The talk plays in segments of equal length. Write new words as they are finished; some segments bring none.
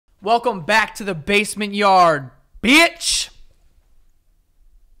Welcome back to the basement yard, bitch.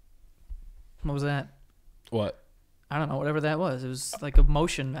 What was that? What? I don't know. Whatever that was. It was like a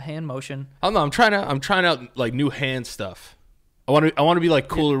motion, a hand motion. I don't know. I'm trying out like new hand stuff. I want to be like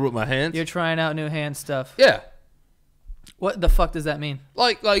cooler with my hands. You're trying out new hand stuff. Yeah. What the fuck does that mean?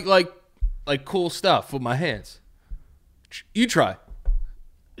 Like cool stuff with my hands. You try.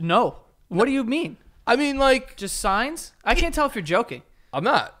 No. What do you mean? I mean, like, Just signs? I can't tell if you're joking. I'm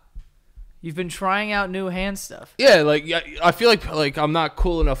not. You've been trying out new hand stuff. Yeah, like I feel like I'm not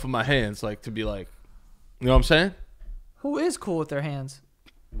cool enough with my hands, like to be like, you know what I'm saying? Who is cool with their hands?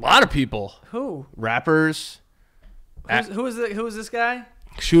 A lot of people, Who? rappers, Who is this guy?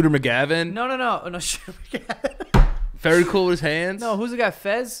 Shooter McGavin, No. very cool with his hands. No, who's the guy?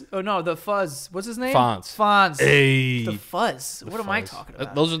 Fez? Oh no, the Fuzz. What's his name? Fonz. Fonz. Hey, The Fuzz. What am I Fuzz. talking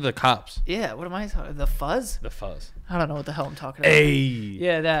about? Those are the cops. Yeah, what am I talking? The Fuzz? The fuzz. I don't know what the hell I'm talking about. Hey.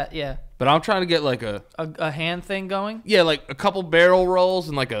 Yeah, that. Yeah, But I'm trying to get like a hand thing going. like a couple barrel rolls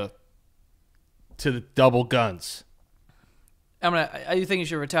and like to the double guns. I think you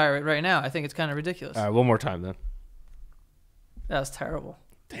should retire it right now. I think it's kind of ridiculous. All right, one more time then. That was terrible.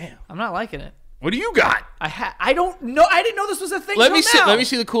 Damn. I'm not liking it. What do you got? I don't know. I didn't know this was a thing. Let me see. Now. Let me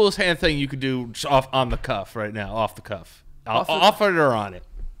see the coolest hand thing you could do just off on the cuff right now. Off the cuff. Off it or on it.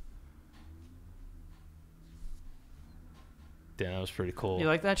 Damn, that was pretty cool. You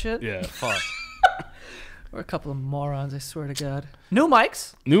like that shit? Yeah. Fuck. We're a couple of morons. I swear to God. New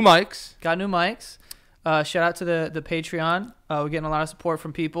mics. New mics. Got new mics. Shout out to the Patreon. We're getting a lot of support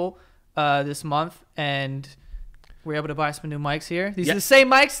from people this month, and we're able to buy some new mics here. These are the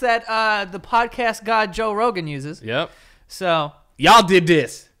same mics that the podcast god Joe Rogan uses. Yep. So Y'all did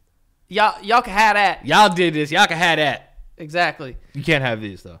this. y'all can have that. Y'all did this. Y'all can have that. Exactly. You can't have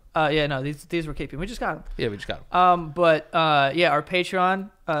these though. Yeah, no, these we're keeping. We just got them. Yeah, we just got them. But yeah, our Patreon.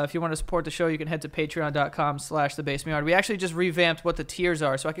 If you want to support the show, you can head to patreon.com/thebasementyard. We actually just revamped what the tiers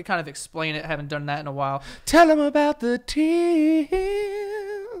are, so I could kind of explain it. I haven't done that in a while. Tell them about the tears.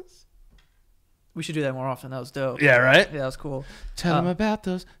 We should do that more often. That was dope. Yeah, right? Yeah, that was cool. Tell them about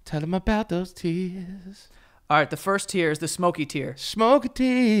those. Tell them about those tears. All right, the first tier is the Smoky tier. Smoke a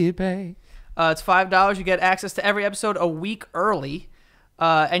tea, babe. It's $5. You get access to every episode a week early.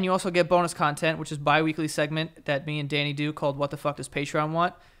 And you also get bonus content, which is bi-weekly segment that me and Danny do called What the Fuck Does Patreon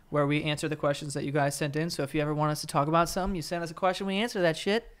Want, where we answer the questions that you guys sent in. So if you ever want us to talk about something, you send us a question, we answer that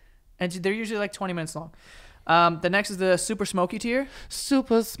shit. And they're usually like 20 minutes long. The next is the Super Smoky tier.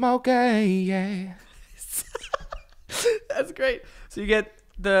 Super smoky, yeah. That's great. So you get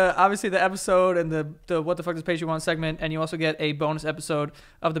obviously the episode and the What the Fuck Does Patreon Want segment, and you also get a bonus episode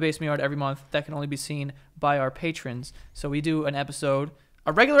of The Basement Yard every month that can only be seen by our patrons. So we do an episode,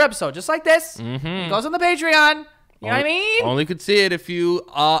 a regular episode, just like this. Mm-hmm. It goes on the Patreon. You know what I mean? Only could see it if you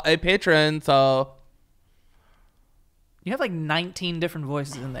are a patron, so... You have like 19 different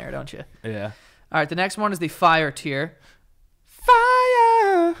voices in there, don't you? Yeah. All right, the next one is the Fire tier.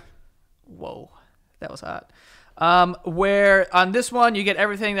 Fire! Whoa, that was hot. Where on this one, you get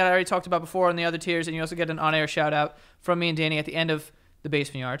everything that I already talked about before on the other tiers, and you also get an on-air shout-out from me and Danny at the end of The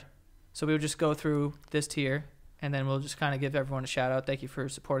Basement Yard. So we would just go through this tier, and then we'll just kind of give everyone a shout-out. Thank you for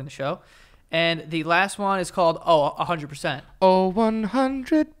supporting the show. And the last one is called, 100%. Oh,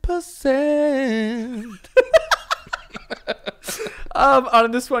 100%.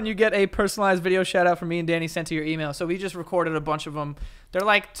 On this one, you get a personalized video shout-out from me and Danny sent to your email. So we just recorded a bunch of them. They're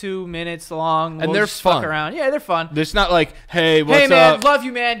like 2 minutes long. And they're just fuck fun. around. Yeah, they're fun. It's not like, hey, what's Hey, man, up? love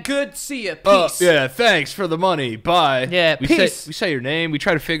you, man. Good, see ya. Peace. Yeah, thanks for the money. Bye. Yeah, we peace. We say your name. We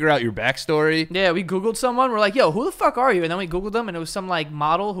try to figure out your backstory. Yeah, we Googled someone. We're like, yo, who the fuck are you? And then we Googled them, and it was some, like,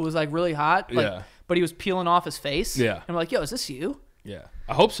 model who was, like, really hot. Like, Yeah. But he was peeling off his face. Yeah. And we're like, yo, is this you? Yeah.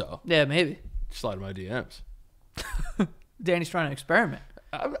 I hope so. Yeah, maybe. Slide in my DMs. Danny's trying to experiment.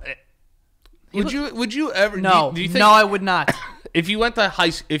 Would you ever? No. Do you think, no, I would not. if you went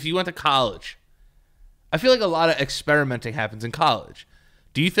to college, I feel like a lot of experimenting happens in college.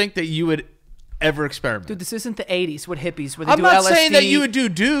 Do you think that you would ever experiment? Dude, this isn't the 80s with hippies where they I'm do not LSD. saying that you would do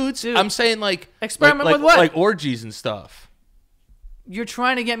dudes. Dude. I'm saying like Experiment like, with what? Like orgies and stuff. You're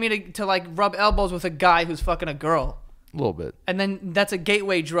trying to get me to like rub elbows with a guy who's fucking a girl. A little bit. And then that's a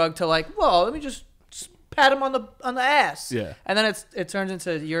gateway drug to like, well, let me just pat him on the ass. Yeah. And then it turns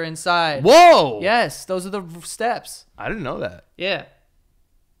into you're inside. Whoa. Yes, those are the steps. I didn't know that. Yeah.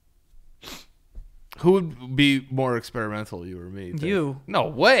 Who would be more experimental, you or me? you think? You. No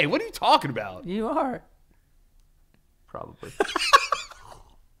way. What are you talking about? You are. Probably.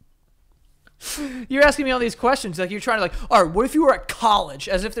 You're asking me all these questions. Like, you're trying to, like, all right, what if you were at college?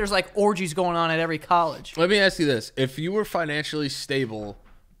 As if there's, like, orgies going on at every college. Let me ask you this. If you were financially stable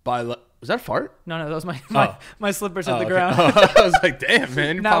Was that a fart? No, that was my slippers hit the Okay. ground. I was like, damn,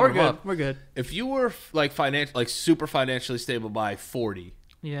 man. You're No, we're popping 'em good. up. We're good. If you were like super financially stable by 40,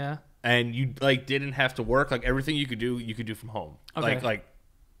 Yeah. and you like didn't have to work, like everything you could do from home. Okay. Like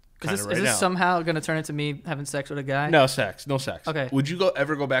Is kind this, of right is this now. somehow going to turn into me having sex with a guy? No sex. Okay. Would you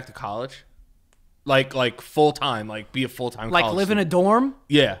ever go back to college? Like full time, like be a full time. Like live in a dorm?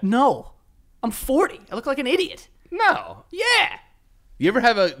 Yeah. No. I'm 40. I look like an idiot. No. Yeah. You ever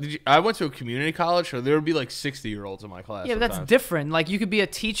have I went to a community college, so there would be like 60-year-olds in my class. Yeah, but that's sometimes. different. Like you could be a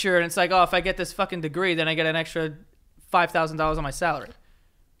teacher and it's like, oh, if I get this fucking degree, then I get an extra $5,000 on my salary.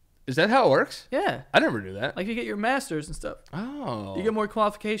 Is that how it works? Yeah. I never knew that. Like you get your master's and stuff. Oh. You get more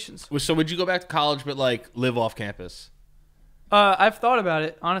qualifications. So would you go back to college, but like live off campus? I've thought about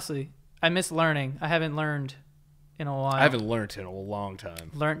it, honestly. I miss learning. I haven't learned in a while. I haven't learned in a long time.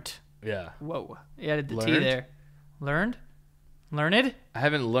 Learnt. Yeah. Whoa. You added the T Learned? there. Learned? Learned? I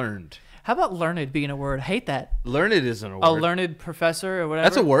haven't learned. How about learned being a word? I hate that. Learned isn't a word. A learned professor or whatever.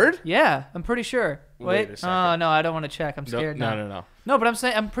 That's a word? Yeah, I'm pretty sure. Wait a Oh, second. no, I don't want to check. I'm scared now. No. No, but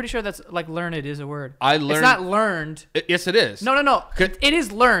I'm pretty sure that's like learned is a word. I It's learned. not learned. Yes, it is. No. Could- It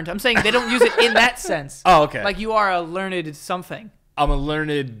is learned. I'm saying they don't use it in that sense. Oh, okay. Like you are a learned something. I'm a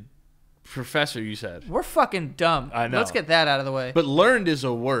learned professor, you said. We're fucking dumb. I know. Let's get that out of the way. But learned is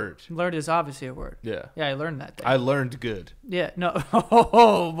a word. Learned is obviously a word. Yeah. Yeah, I learned that thing. I learned good. Yeah, no.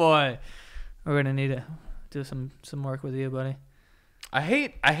 Oh, boy. We're going to need to do some work with you, buddy. I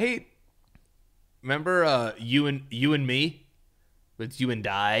hate. Remember you and me? It's you and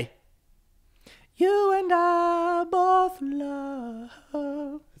I. You and I both love.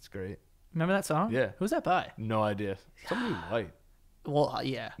 That's great. Remember that song? Yeah. Who's that by? No idea. Somebody white. Well,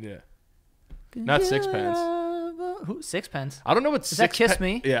 yeah. Yeah. Not Sixpence. Who? Sixpence? I don't know what Is that Kiss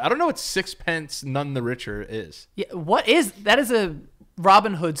Me? Yeah, I don't know what Sixpence None the Richer is. Yeah. What is that? Is a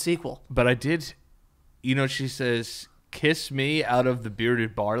Robin Hood sequel. But I did. You know, she says, "Kiss me out of the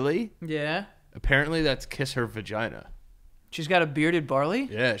bearded barley." Yeah. Apparently, that's kiss her vagina. She's got a bearded barley.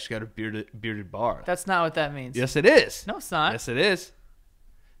 Yeah, she got a bearded bar. That's not what that means. Yes, it is. No, it's not. Yes, it is.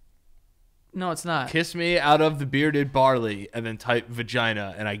 No, it's not. Kiss me out of the bearded barley, and then type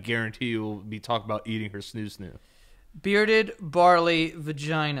vagina, and I guarantee you will be talking about eating her snoo. Bearded barley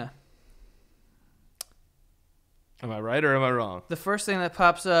vagina. Am I right or am I wrong? The first thing that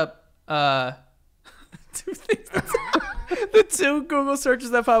pops up, two things. The two Google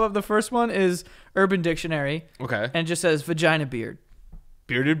searches that pop up. The first one is Urban Dictionary, Okay. and it just says vagina beard.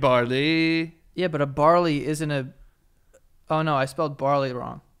 Bearded barley. Yeah, but a barley isn't a. Oh no, I spelled barley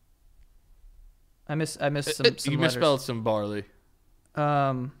wrong. I missed some. You letters. misspelled some barley.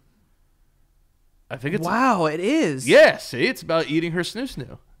 I think it's. Wow, it is. Yeah, see, it's about eating her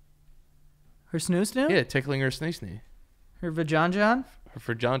snoo. Her snoo. Yeah, tickling her snee. Her vajanjan.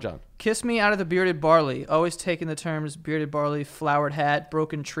 For John. Kiss me out of the bearded barley. Always taking the terms bearded barley, flowered hat,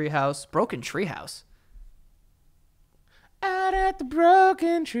 broken treehouse. Broken treehouse. Out at the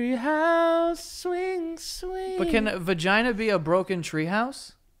broken tree house, swing. But can vagina be a broken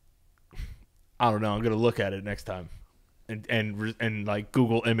treehouse? I don't know. I'm gonna look at it next time, and like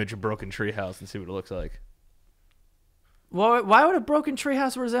Google image a broken tree house and see what it looks like. Well, why would a broken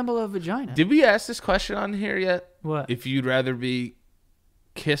treehouse resemble a vagina? Did we ask this question on here yet? What? If you'd rather be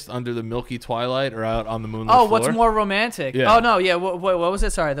kissed under the milky twilight or out on the moonlit Oh, floor? what's more romantic? Yeah. Oh no, yeah. What was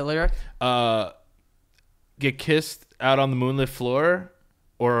it? Sorry, the lyric. Get kissed out on the moonlit floor,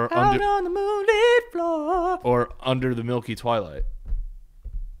 or Out under on the moonlit floor. or under the milky twilight.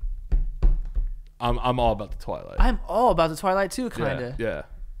 I'm all about the twilight. I'm all about the Twilight too, kind of. Yeah.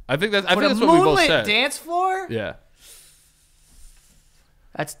 I think that's But a what we both moonlit said. dance floor? Yeah.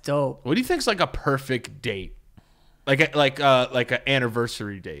 That's dope. What do you think's like a perfect date? Like an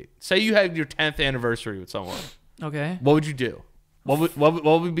anniversary date. Say you had your 10th anniversary with someone. Okay. What would you do? What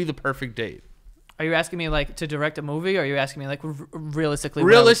would be the perfect date? Are you asking me like to direct a movie, or are you asking me like realistically? what I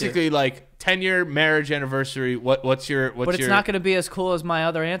would do? Realistically, like 10-year marriage anniversary. What's your? But it's not going to be as cool as my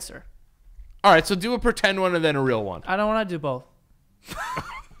other answer. All right, so do a pretend one and then a real one. I don't want to do both.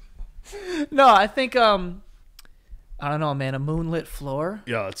 No, I think I don't know, man. A moonlit floor.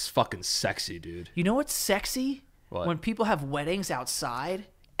 Yo, it's fucking sexy, dude. You know what's sexy? What? When people have weddings outside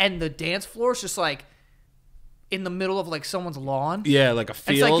and the dance floor is just like in the middle of like someone's lawn. Yeah, like a And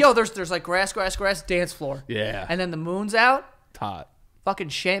field. it's like, yo, there's like grass, dance floor. Yeah. And then the moon's out. Hot. Fucking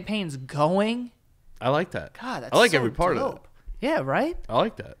champagne's going. I like that. God, that's I like so every part dope. of it. Yeah, right? I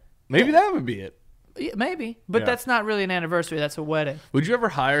like that. Maybe that would be it. Yeah, maybe. But Yeah. that's not really an anniversary. That's a wedding. Would you ever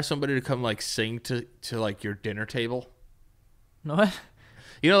hire somebody to come like sing to like your dinner table? What?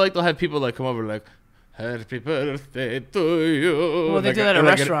 You know, like they'll have people like come over like, Happy birthday to you. Well, they Like do that at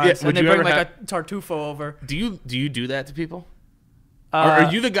like restaurants, would and they you bring ever like have- a tartufo over. Do you do that to people? Or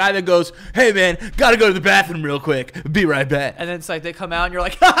are you the guy that goes, "Hey man, gotta go to the bathroom real quick. Be right back." And then it's like they come out and you're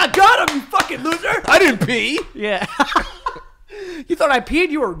like, "Ha, got him, you fucking loser!" I didn't pee. Yeah. You thought I peed?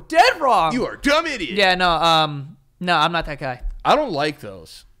 You were dead wrong. You are a dumb idiot. Yeah, no, no, I'm not that guy. I don't like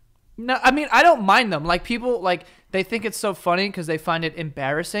those. No, I mean, I don't mind them. Like, people, like, they think it's so funny because they find it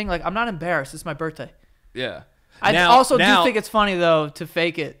embarrassing. Like, I'm not embarrassed. It's my birthday. Yeah. I also do think it's funny, though, to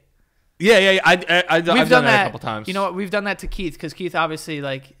fake it. Yeah. I've done that a couple times. You know what? We've done that to Keith because Keith, obviously,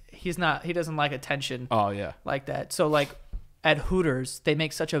 like, he doesn't like attention Oh yeah. like that. So, like, at Hooters, they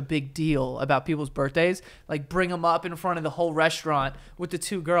make such a big deal about people's birthdays. Like, bring them up in front of the whole restaurant with the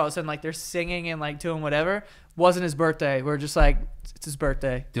two girls, and like they're singing and like doing whatever. Wasn't his birthday. We're just like, it's his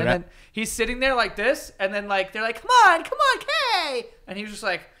birthday. Dude, and then he's sitting there like this, and then like they're like, come on, Kay. And he was just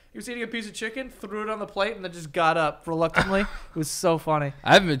like, he was eating a piece of chicken, threw it on the plate, and then just got up reluctantly. It was so funny.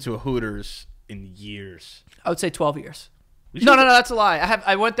 I haven't been to a Hooters in years. I would say 12 years. We should- No, that's a lie.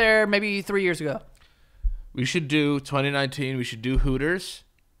 I went there maybe 3 years ago. We should do 2019. We should do Hooters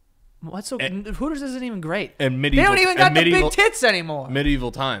What's so Hooters isn't even great. and They medieval. don't even got and the medieval, big tits anymore.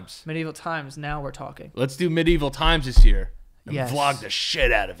 medieval times. Medieval times. Now we're talking. Let's do medieval times this year. And Yes. vlog the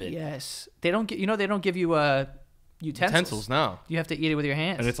shit out of it. Yes, they don't get. They don't give you utensils. Utensils, no. You have to eat it with your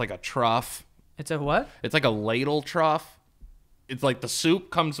hands. And it's like a trough. It's a what? It's like a ladle trough. It's like the soup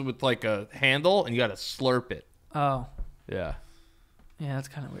comes with like a handle, and you got to slurp it. Oh, Yeah. yeah, that's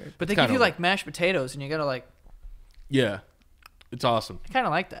kind of weird. But they It's give kinda you like mashed potatoes, and you gotta like. Yeah. It's awesome. I kind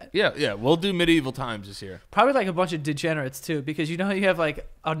of like that. Yeah. We'll do medieval times this year. Probably like a bunch of degenerates too, because you know how you have like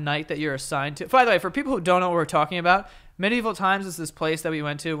a night that you're assigned to. By the way, for people who don't know what we're talking about, Medieval Times is this place that we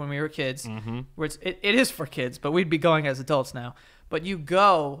went to when we were kids, where it is for kids, but we'd be going as adults now. But you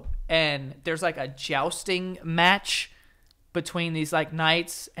go and there's like a jousting match between these like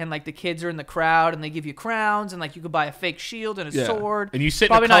knights, and like the kids are in the crowd, and they give you crowns, and like you could buy a fake shield and a Yeah. sword. And you sit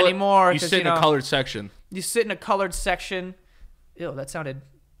probably in a not color, anymore. You 'cause, sit in know, a colored section. You sit in a colored section. Ew, that sounded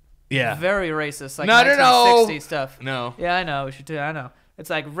Yeah. very racist. Like No. 1960 stuff. No. Yeah, I know. We should do. I know. It's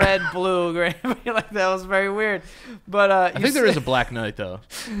like red, blue, green. Like that was very weird. But I think there is a Black Knight though.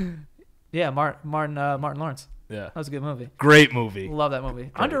 Yeah, Martin Lawrence. Yeah. That was a good movie. Great movie. Love that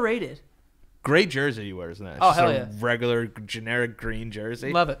movie. Underrated. Great jersey he wears in that. It's Oh, just hell a yeah. regular generic green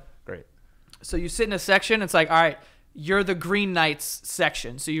jersey. Love it. Great. So you sit in a section. It's like, all right, you're the Green Knights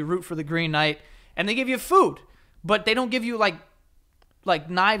section. So you root for the Green Knight, and they give you food, but they don't give you like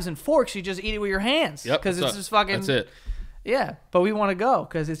knives and forks. You just eat it with your hands. Yep. Because that's it's it. just fucking. That's it. Yeah, but we want to go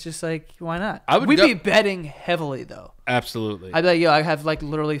because it's just like, why not? I would We'd go- be betting heavily though. Absolutely. I'd be like, yo, I have like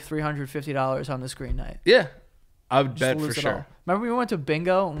literally $350 on this Green Knight. Yeah. I would Just bet for lose it sure. all. Remember we went to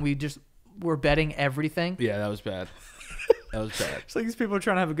bingo and we just were betting everything? Yeah, that was bad. That was bad. It's like these people are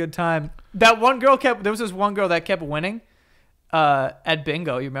trying to have a good time. That one girl there was this one girl that kept winning at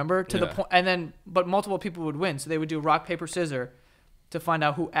bingo, you remember? To the Yeah. point, and then, but multiple people would win. So they would do rock, paper, scissors to find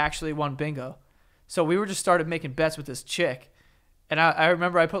out who actually won bingo. So we were just started making bets with this chick. And I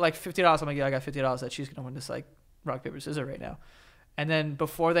remember I put like $50. I'm like, yeah, I got $50 that she's going to win this like rock, paper, scissors right now. And then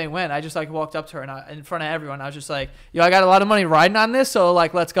before they went, I just like walked up to her and in front of everyone, I was just like, yo, I got a lot of money riding on this. So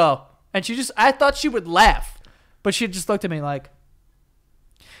like, let's go. And I thought she would laugh, but she just looked at me like,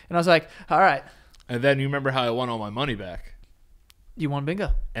 and I was like, all right, And then you remember how I won all my money back, you won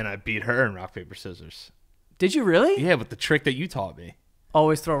bingo. and I beat her in rock paper scissors. Did you really? Yeah, with the trick that you taught me.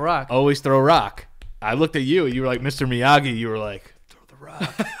 Always throw rock. Always throw rock. I looked at you, and you were like Mr. Miyagi. You were like, throw the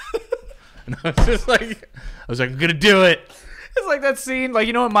rock. And I was just like, I'm gonna do it. It's like that scene, like,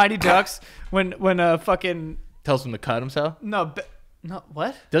 you know in Mighty Ducks when fucking Tells him to cut himself. no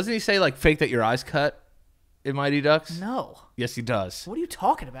what? Doesn't he say like fake that your eyes cut in Mighty Ducks? No. Yes, he does. What are you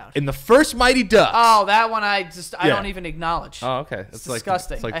talking about? In the first Mighty Ducks. Oh, that one I Yeah. don't even acknowledge. Oh, okay. It's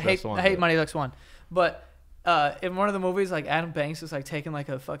disgusting. It's like I the best hate one, I hate but- Mighty Ducks 1. But in one of the movies, like Adam Banks is like taking like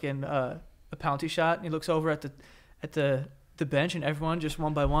a fucking a penalty shot, and he looks over at the bench, and everyone just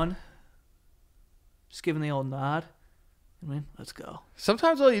one by one, just giving the old nod. I mean, let's go.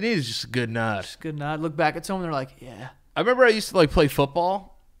 Sometimes all you need is just a good nod. Just good nod. Look back at someone, they're like, yeah. I remember I used to like play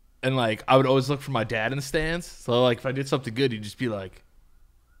football, and like I would always look for my dad in the stands. So like if I did something good, he'd just be like,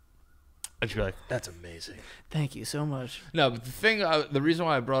 I'd just be like, "That's amazing." Thank you so much. No, but the reason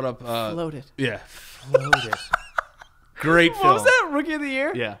why I brought up, Floated. yeah, Floated. Great film. What was that? Rookie of the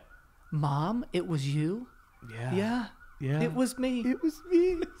Year? Yeah, Mom, it was you? yeah. Yeah. It was me. It was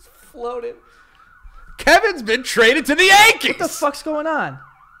me. It's floated. Kevin's been traded to the Yankees. What the fuck's going on?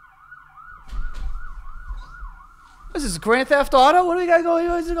 This is Grand Theft Auto. What do we got going?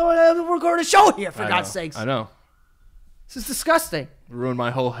 We're recording a show here, for God's sakes. I know. This is disgusting. Ruined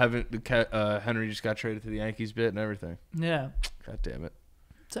my whole Henry just got traded to the Yankees bit and everything. Yeah. God damn it.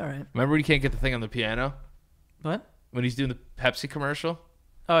 It's all right. Remember when he can't get the thing on the piano? What? When he's doing the Pepsi commercial?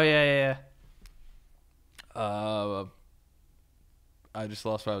 Oh, yeah. I just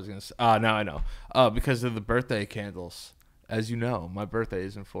lost what I was going to say. Now I know. Because of the birthday candles. As you know, my birthday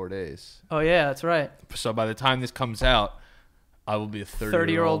is in 4 days. Oh, yeah, that's right. So by the time this comes out, I will be a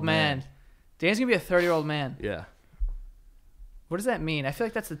 30-year-old man. Dan's going to be a 30-year-old man. Yeah. What does that mean? I feel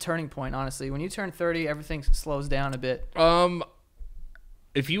like that's the turning point, honestly. When you turn 30, everything slows down a bit.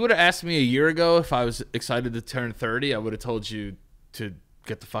 If you would have asked me a year ago if I was excited to turn 30, I would have told you to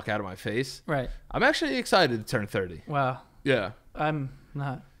get the fuck out of my face. Right. I'm actually excited to turn 30. Wow. Yeah. I'm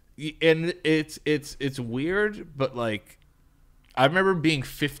not. And it's weird, but like I remember being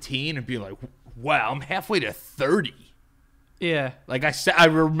 15 and being like, wow, I'm halfway to 30. Yeah. Like I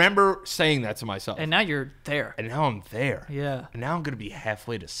remember saying that to myself. And now you're there. And now I'm there. Yeah. And now I'm going to be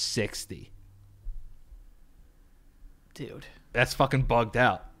halfway to 60. Dude. That's fucking bugged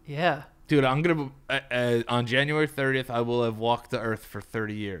out. Yeah. Dude, I'm going to, on January 30th, I will have walked the earth for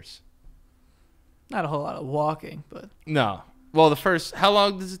 30 years. Not a whole lot of walking, but. No. Well, how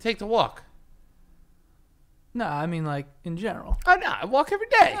long does it take to walk? No, I mean, like, in general. Oh, no, I walk every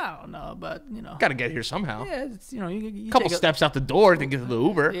day. I don't know, but, you know. Got to get here somehow. Yeah, it's, you know, you Couple take steps out the door to get to the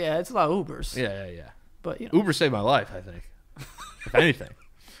Uber. Yeah, it's a lot of Ubers. Yeah. But, you know. Uber saved my life, I think. If anything.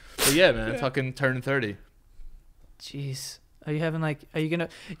 But yeah, man, fucking turning 30. Jeez. Are you going to.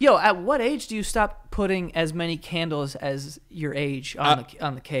 Yo, at what age do you stop putting as many candles as your age on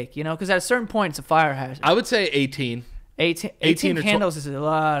the cake? You know, because at a certain point, it's a fire hazard. I would say 18. 18 candles is a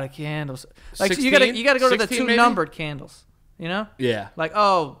lot of candles. Like 16? you gotta go to the 16 two maybe? numbered candles. You know? Yeah. Like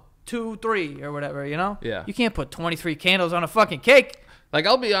 2, 3 or whatever. You know? Yeah. You can't put 23 candles on a fucking cake. Like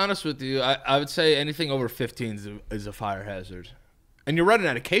I'll be honest with you, I would say anything over 15 is a fire hazard, and you're running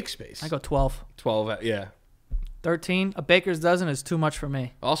out of cake space. I go 12. 12. Yeah. 13. A baker's dozen is too much for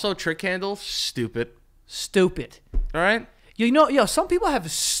me. Also, trick candles, stupid. Stupid. All right. You know, some people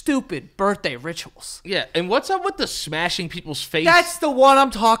have stupid birthday rituals. Yeah, and what's up with the smashing people's face? That's the one I'm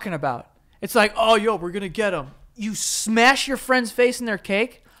talking about. It's like, oh, yo, we're going to get them. You smash your friend's face in their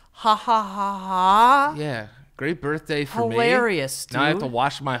cake? Ha, ha, ha, ha. Yeah, great birthday for me. Hilarious, dude. Now I have to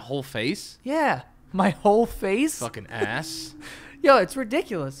wash my whole face? Yeah, my whole face? Fucking ass. Yo, it's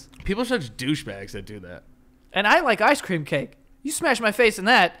ridiculous. People are such douchebags that do that. And I like ice cream cake. You smash my face in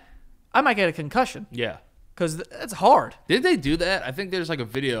that, I might get a concussion. Yeah. Because that's hard. Did they do that? I think there's like a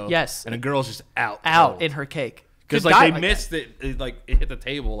video. Yes. And a girl's just out. In her cake. Because like they missed it. It hit the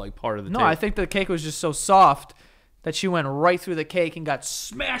table like part of the table. No, I think the cake was just so soft that she went right through the cake and got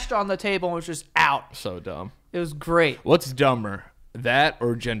smashed on the table and was just out. So dumb. It was great. What's dumber, that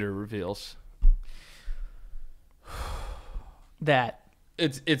or gender reveals? That.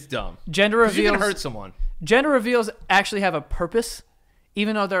 It's dumb. Gender reveals. You can hurt someone. Gender reveals actually have a purpose,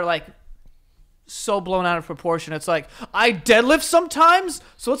 even though they're like so blown out of proportion. It's like, I deadlift sometimes,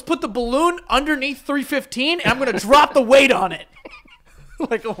 so let's put the balloon underneath 315 and I'm going to drop the weight on it.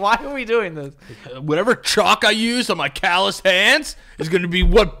 Like, why are we doing this? Whatever chalk I use on my calloused hands is going to be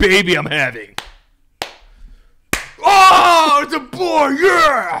what baby I'm having. Oh, it's a boy,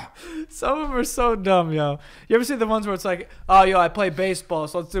 yeah! Some of them are so dumb, yo. You ever see the ones where it's like, oh, yo, I play baseball,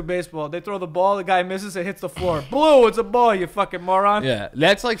 so let's do baseball. They throw the ball, the guy misses, it hits the floor. Blue, it's a ball, you fucking moron. Yeah,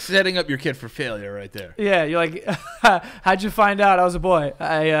 that's like setting up your kid for failure right there. Yeah, you're like, how'd you find out I was a boy?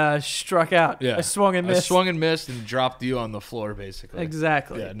 I struck out. Yeah. I swung and missed. I swung and missed and dropped you on the floor, basically.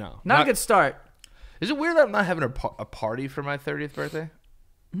 Exactly. Yeah, no. Not a good start. Is it weird that I'm not having a party for my 30th birthday?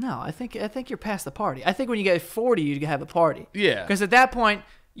 No, I think you're past the party. I think when you get 40, you'd have a party. Yeah. Because at that point,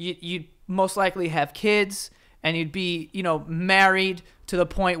 you'd most likely have kids, and you'd be, married to the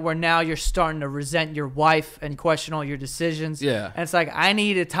point where now you're starting to resent your wife and question all your decisions. Yeah. And it's like, I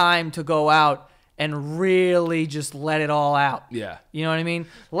need a time to go out and really just let it all out. Yeah. You know what I mean?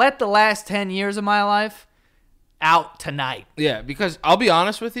 Let the last 10 years of my life out tonight. Yeah, because I'll be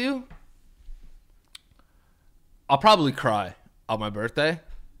honest with you, I'll probably cry on my birthday.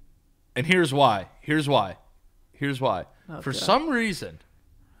 And here's why. Oh, For some reason,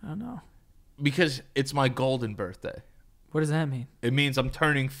 I don't know. because it's my golden birthday. What does that mean? It means I'm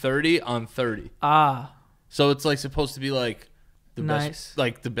turning 30 on 30. Ah. So it's like supposed to be like the Nice.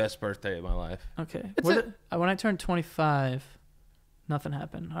 best birthday of my life. Okay. It's When I turned 25, nothing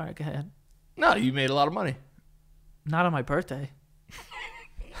happened. All right, go ahead. No, you made a lot of money. Not on my birthday.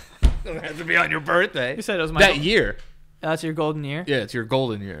 It has to be on your birthday. You said it was my that year. That's your golden year? Yeah, it's your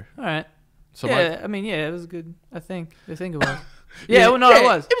golden year. All right. So yeah, I mean, yeah, it was good. I think it was. Yeah, well, no, it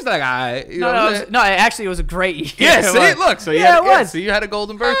was. It was like, Actually, it was a great year. Yeah, It see, was. look, so Yeah, it was. so you had a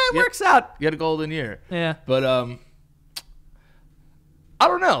golden birth. It works out. You had a golden year. Yeah. But I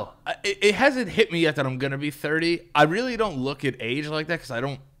don't know. It hasn't hit me yet that I'm gonna be 30. I really don't look at age like that because I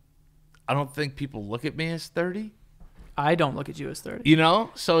don't think people look at me as 30. I don't look at you as 30. You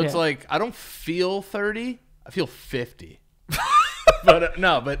know, so it's Yeah. like I don't feel 30. I feel 50. But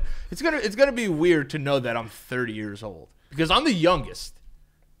no, but it's gonna be weird to know that I'm 30 years old because I'm the youngest.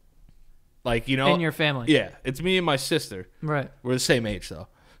 Like, you know, In your family. Yeah, it's me and my sister. Right. We're the same age though,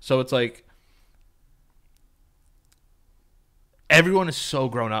 so it's like everyone is so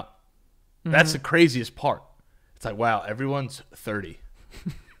grown up. That's the craziest part. It's like, wow, everyone's 30.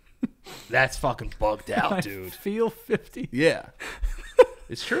 That's fucking bugged out, dude. I feel 50. Yeah.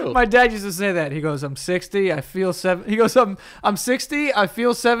 It's true. My dad used to say that. He goes, "I'm 60. I feel 7." He goes, "I'm 60. I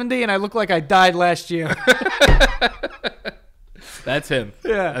feel 70, and I look like I died last year." That's him.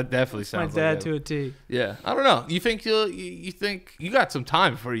 Yeah. That definitely My sounds dad like to him. a T. Yeah. I don't know. You think you think you got some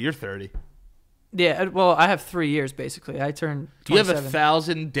time before you're 30? Yeah. Well, I have 3 years basically. I turned You have 27.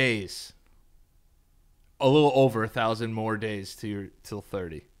 1,000 days. A little over 1,000 more days till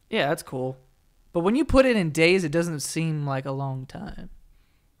 30. Yeah, that's cool. But when you put it in days, it doesn't seem like a long time.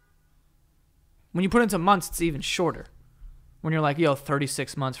 When you put it into months, it's even shorter. When you're like,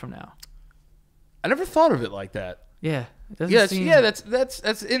 36 months from now. I never thought of it like that. Yeah. It doesn't Yes, seem, yeah,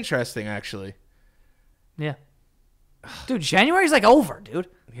 that's interesting actually. Yeah. Dude, January's like over, dude.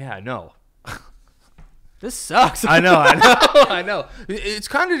 Yeah, I know. This sucks. I know. It's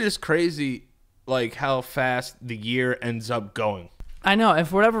kind of just crazy, like how fast the year ends up going. I know. And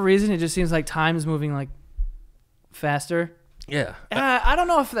for whatever reason, it just seems like time is moving like faster. Yeah, I don't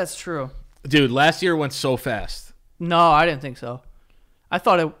know if that's true. dude. Last year went so fast. No, I didn't think so. I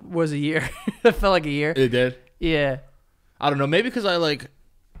thought it was a year. It felt like a year. It did. Yeah. I don't know. Maybe because I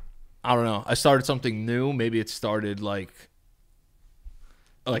don't know. I started something new. Maybe it started like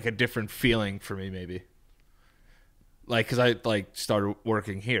a different feeling for me. Maybe like because I started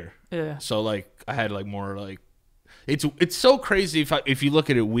working here. Yeah. So I had more it's so crazy if you look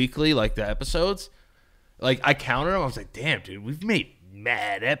at it weekly, like the episodes. I counted them. I was like, damn, dude, we've made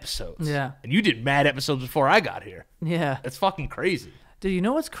mad episodes. Yeah. And you did mad episodes before I got here. Yeah. That's fucking crazy. Dude, you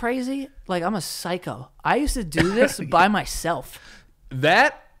know what's crazy? I'm a psycho. I used to do this by myself.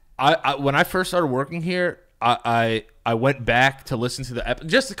 That I when I first started working here, I went back to listen to the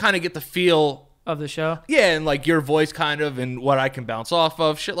just to kind of get the feel. Of the show? Yeah, and your voice kind of and what I can bounce off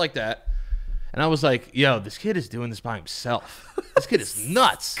of, shit like that. And I was like, yo, this kid is doing this by himself. This kid is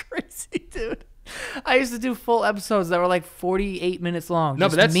nuts. Crazy, dude. I used to do full episodes that were 48 minutes long. No,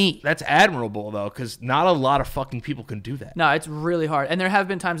 just but me. that's admirable though, because not a lot of fucking people can do that. No, it's really hard. And there have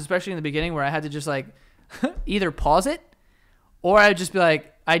been times, especially in the beginning, where I had to just either pause it or I'd just be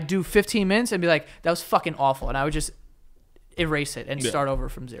I'd do 15 minutes and be like, that was fucking awful. And I would just erase it and start over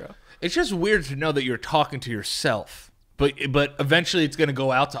from zero. It's just weird to know that you're talking to yourself, but eventually it's going to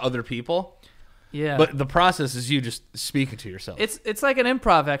go out to other people. Yeah. But the process is you just speaking to yourself. It's like an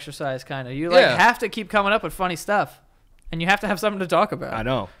improv exercise, kind of. You have to keep coming up with funny stuff, and you have to have something to talk about. I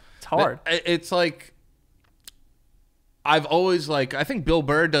know. It's hard. It's I've always I think Bill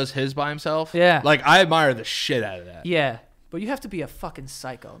Burr does his by himself. Yeah. I admire the shit out of that. Yeah, but you have to be a fucking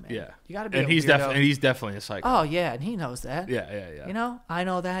psycho, man. Yeah. You got to be. And he's definitely a psycho. Oh yeah, and he knows that. Yeah. You know, I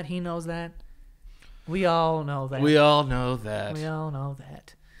know that. He knows that. We all know that. We all know that. We all know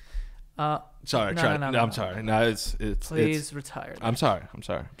that. Sorry, No, try. no, No, no, I'm no. sorry. No, it's. Please retire. I'm sorry.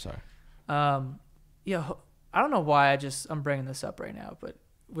 Yeah, I don't know why I'm bringing this up right now, but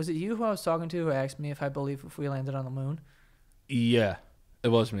was it you who I was talking to who asked me if I believe if we landed on the moon? Yeah, it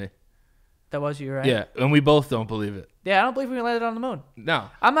was me. That was you, right? Yeah, and we both don't believe it. Yeah, I don't believe we landed on the moon. No,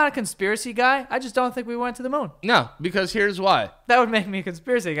 I'm not a conspiracy guy. I just don't think we went to the moon. no, because here's why. That would make me a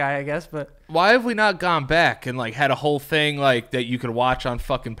conspiracy guy, I guess, but Why have we not gone back and had a whole thing that you could watch on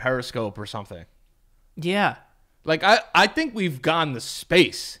fucking Periscope or something? yeah. I think we've gone to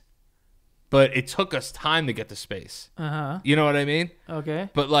space, but it took us time to get to space. Uh-huh. You know what I mean? Okay.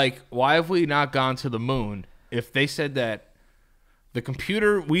 But why have we not gone to the moon if they said that the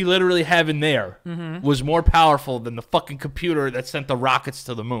computer we literally have in there was more powerful than the fucking computer that sent the rockets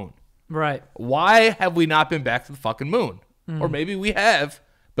to the moon? Right. Why have we not been back to the fucking moon? Or maybe we have,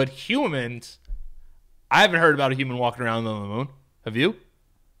 but humans, I haven't heard about a human walking around on the moon. Have you?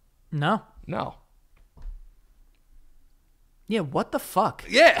 No. No. Yeah, what the fuck?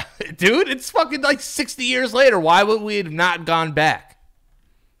 Yeah, dude, it's fucking 60 years later. Why would we have not gone back?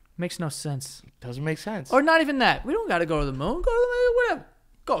 Makes no sense. Doesn't make sense. Or not even that. We don't got to go to the moon. Go to the moon, whatever.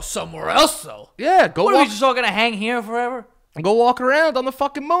 Go somewhere else, though. Yeah, go What, are we walk, just all going to hang here forever? go walk around on the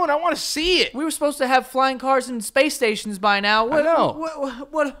fucking moon. I want to see it. We were supposed to have flying cars and space stations by now. I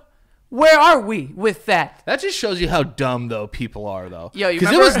know. Where are we with that? That just shows you how dumb though people are though. Yo, you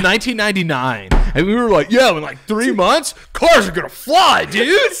because it remember- was 1999, and we were like, yeah, in like 3 months, cars are gonna fly, dude.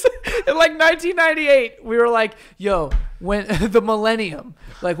 In like 1998, we were like, yo, when the millennium,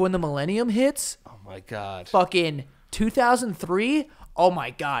 like when the millennium hits, Oh my god. fucking 2003, oh my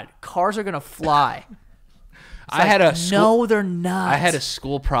God, cars are going to fly. I had a school, No, they're not. I had a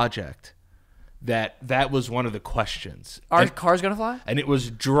school project that was one of the questions. Are And- cars going to fly? and it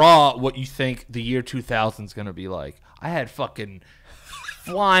was draw what you think the year 2000 is going to be like. I had fucking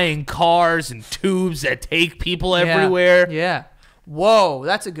flying cars and tubes that take people everywhere. Yeah. Whoa,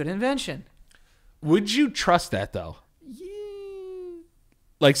 that's a good invention. Would you trust that though?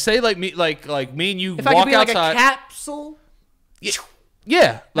 Like say like me me and you If I walk could be like outside. a capsule,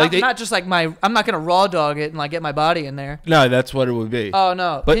 Yeah, like not just like I'm not going to raw dog it and like get my body in there. no, that's what it would be. Oh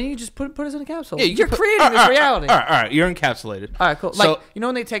no! But- Can you just put us in a capsule? Yeah, you You're can put- creating all this right, reality. All right, you're encapsulated. All right, cool. So- Like you know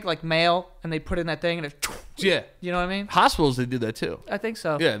when they take like mail and they put it in that thing and it, Yeah, you know what I mean? hospitals they do that too. I think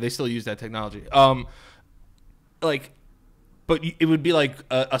so. Yeah, they still use that technology. Like, but it would be like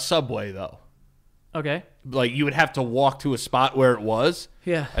a subway though. Okay. Like you would have to walk to a spot where it was,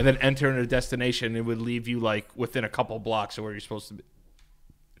 Yeah. and then enter in a destination. It would leave you like within a couple blocks of where you're supposed to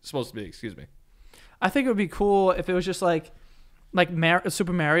be. Excuse me. I think it would be cool if it was just like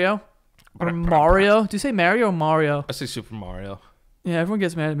Super Mario or Mario. Do you say Mario or Mario? I say Super Mario. Yeah, everyone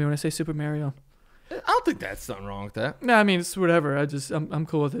gets mad at me when I say Super Mario. I don't think that's something wrong with that. No, I mean it's whatever. I'm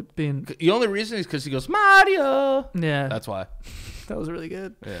cool with it being. The only reason is because he goes Mario. Yeah, That's why. that was really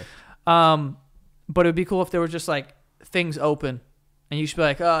good. Yeah. But it would be cool if there were just like things open, and you should be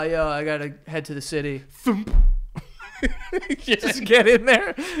like, oh, yo, I gotta head to the city. Just get in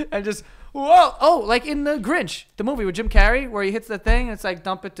there and just whoa. Oh, like in the Grinch, the movie with Jim Carrey, where he hits the thing and it's like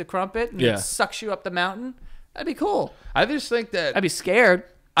dump it to crumpet and Yeah. it sucks you up the mountain. That'd be cool. I just think that I'd be scared.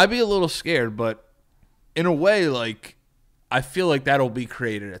 I'd be a little scared, but in a way, like I feel like that'll be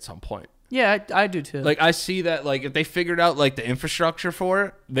created at some point. Yeah, I do too. Like I see that, like if they figured out like the infrastructure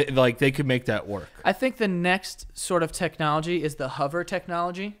for it, they could make that work. I think the next sort of technology is the hover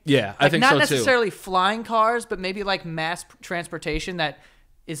technology. Yeah, I Like think not so too. necessarily flying cars, but maybe like mass transportation that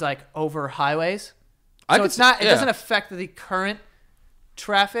is like over highways. I So could it's not. see- It yeah. doesn't affect the current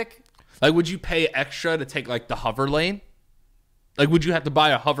traffic. Like, would you pay extra to take like the hover lane? Like, would you have to buy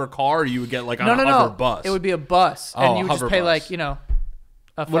a hover car, or you would get like on a hover bus? It would be a bus, Oh, and a you would just hover pay bus. like a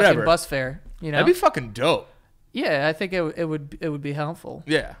fucking Whatever. bus fare. You know. That'd be fucking dope. Yeah, I think it would be helpful.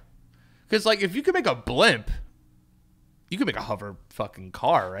 Yeah, because like if you could make a blimp, you could make a hover fucking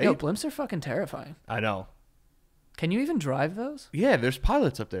car, right? Yo, blimps are fucking terrifying. I know. Can you even drive those? Yeah, there's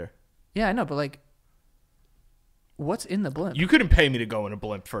pilots up there. Yeah, I know, but like, what's in the blimp? You couldn't pay me to go in a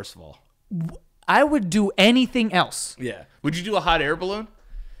blimp, first of all. I would do anything else. Yeah. Would you do a hot air balloon?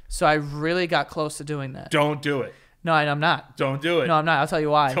 So I really got close to doing that. Don't do it. No, I'm not. Don't do it. No, I'm not. I'll tell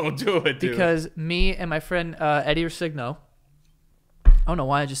you why. Don't do it, dude. Because me and my friend Eddie Rosigno, I don't know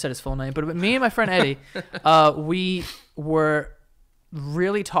why I just said his full name, but me and my friend Eddie, we were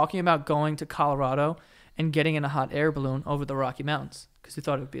really talking about going to Colorado and getting in a hot air balloon over the Rocky Mountains because we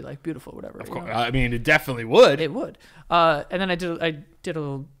thought it would be like beautiful, whatever. Of you course. know? I mean, it definitely would. It would. And then I did a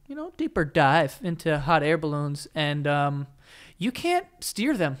little, deeper dive into hot air balloons, and you can't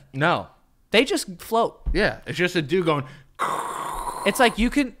steer them. No. They just float. Yeah. It's just a dude going, It's like you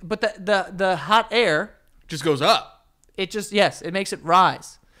can, but the hot air, just goes up. it just, yes, it makes it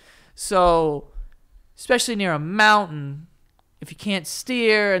rise. So, especially near a mountain, if you can't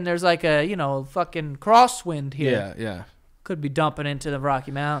steer and there's like a, fucking crosswind here, Yeah. could be dumping into the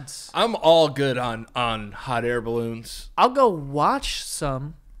Rocky Mountains. I'm all good on hot air balloons. I'll go watch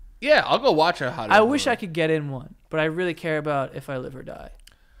some. Yeah, I'll go watch a hot air I balloon. wish I could get in one, but I really care about if I live or die.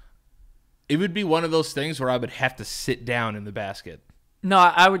 It would be one of those things where I would have to sit down in the basket. No,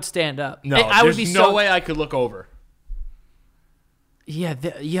 I would stand up. No, I would there's be no way I could look over. Yeah,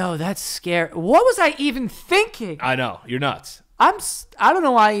 yo, that's scary. What was I even thinking? I know. You're nuts. I don't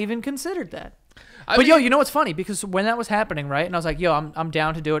know why I even considered that. I But mean- yo, you know what's funny? Because when that was happening, right? And I was like, yo, I'm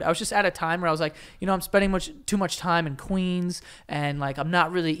down to do it. I was just at a time where I was like, I'm spending too much time in Queens, and like I'm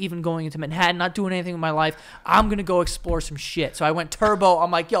not really even going into Manhattan, not doing anything with my life. I'm gonna go explore some shit. So I went turbo.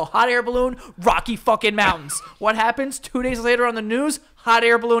 I'm like, yo, hot air balloon, Rocky fucking Mountains. What happens? 2 days later on the news, hot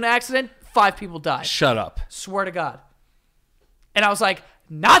air balloon accident, 5 people died. Shut up. Swear to God. And I was like,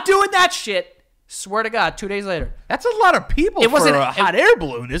 not doing that shit. Swear to God, 2 days later. That's a lot of people It wasn't for a hot air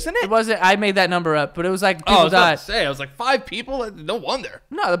balloon, isn't it? It wasn't. I made that number up, but it was like Oh, I people was about died. to say, I was like 5 people. No wonder.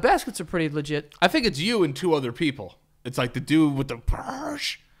 No, the baskets are pretty legit. I think it's you and 2 other people. It's like the dude with the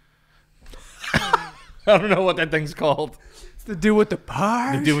Porsche. I don't know what that thing's called. It's the dude with the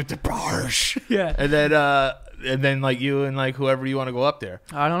par. The dude with the Porsche. Yeah. And then like you and like whoever you want to go up there.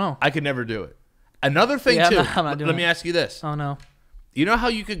 I don't know. I could never do it. Another thing Yeah, too. I'm not doing let me it. ask you this. Oh no. You know how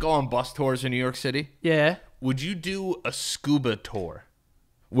you could go on bus tours in New York City? Yeah. Would you do a scuba tour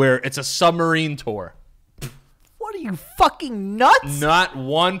where it's a submarine tour? What are you fucking nuts? Not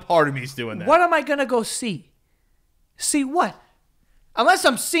one part of me's doing that. What am I gonna go see? See what? Unless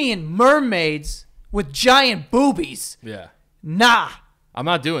I'm seeing mermaids with giant boobies. Yeah. Nah. I'm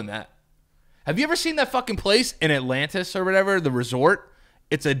not doing that. Have you ever seen that fucking place in Atlantis or whatever, the resort?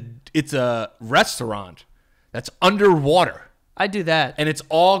 It's a restaurant that's underwater. I do that. And it's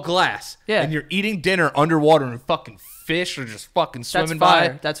all glass. Yeah. And you're eating dinner underwater and fucking fish are just fucking swimming That's fire.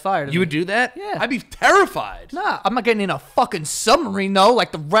 by. That's fire. to You me. would do that? Yeah. I'd be terrified. Nah, I'm not getting in a fucking submarine though.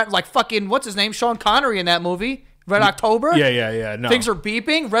 Like like fucking what's his name, Sean Connery in that movie, Red October. Yeah. No. Things are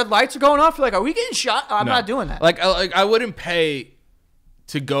beeping, red lights are going off. You're like, are we getting shot? I'm No. not doing that. Like I wouldn't pay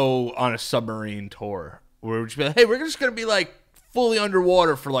to go on a submarine tour where we're just be like, hey, we're just gonna be like fully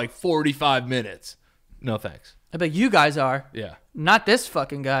underwater for like 45 minutes. No thanks. I bet you guys are. Yeah. Not this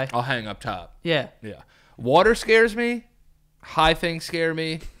fucking guy. I'll hang up top. Yeah. Yeah. Water scares me. High things scare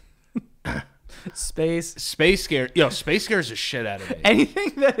me. Space. Space scares the shit out of me.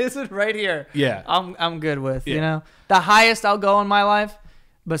 Anything that isn't right here. Yeah. I'm good with. You Yeah. know, the highest I'll go in my life,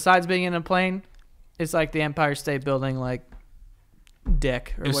 besides being in a plane, is like the Empire State Building, like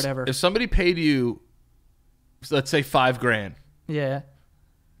deck or whatever. If somebody paid you, let's say $5,000 Yeah.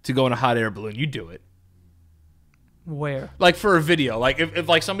 to go in a hot air balloon, you do it. Where? Like for a video. Like if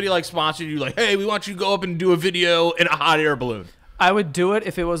like somebody like sponsored you, like, hey, we want you to go up and do a video in a hot air balloon. I would do it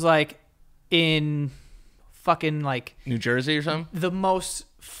if it was like in fucking like New Jersey or something? the most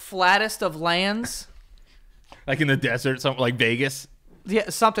flattest of lands. Like in the desert, something like Vegas. Yeah,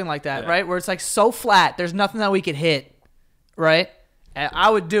 something like that, Yeah. right? Where it's like so flat, there's nothing that we could hit, right? And I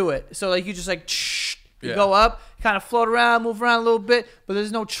would do it. So like you just like you Yeah. go up, kind of float around, move around a little bit, but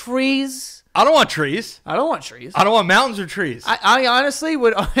there's no trees. I don't want trees. I don't want trees. I don't want mountains or trees. I honestly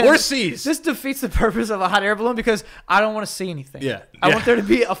would. Or seas. This defeats the purpose of a hot air balloon because I don't want to see anything. Yeah. I Yeah. want there to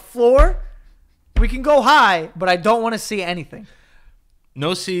be a floor. We can go high, but I don't want to see anything.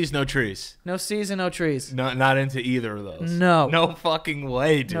 No seas, no trees. No seas and no trees. Not into either of those. No. No fucking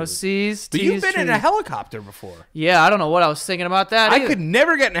way, dude. No seas, But tees, you've been in a trees. helicopter before. Yeah, I don't know what I was thinking about that. I either. could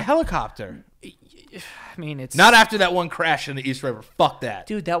never get in a helicopter. I mean, it's Not after that one crash in the East River. Fuck that.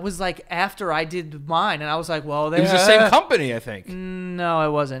 dude. That was like after I did mine, and I was like, well, It was the same company, I think. No, it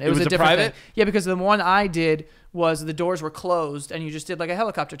wasn't. It was was a a different private? thing. Yeah, because the one I did was the doors were closed, and you just did like a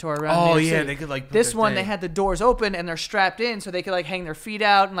helicopter tour around. Oh, New York yeah, City. they could, like, put This their one, they thing. had the doors open and they're strapped in, so they could like hang their feet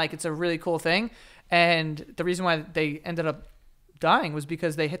out, and like it's a really cool thing. And the reason why they ended up dying was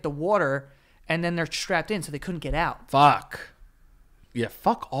because they hit the water, and then they're strapped in, so they couldn't get out. Fuck. Yeah,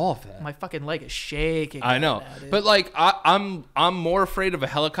 fuck all of that. My fucking leg is shaking. I know. right now, dude. But like I'm more afraid of a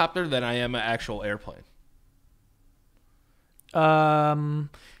helicopter than I am an actual airplane.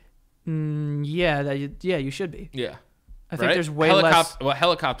 Yeah, you should be. Yeah. I think there's way less. Well,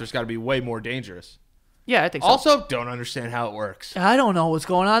 helicopter's got to be way more dangerous. Yeah, I think so. Also, don't understand how it works. I don't know what's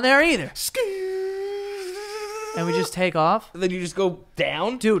going on there either. And we just take off. Then you just go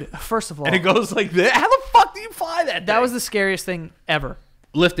down, Dude, first of all, and it goes like this. How the fuck do you fly that? that thing? was the scariest thing ever.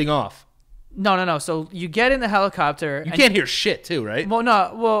 lifting off. No. So you get in the helicopter. You can't hear shit too, right?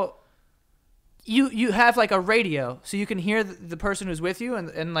 Well, you have like a radio, so you can hear the person who's with you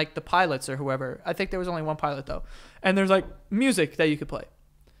and like the pilots or whoever. I think there was only one pilot though. And there's like music that you could play.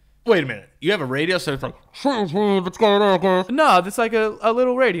 Wait a minute. You have a radio, so it's like No, it's like a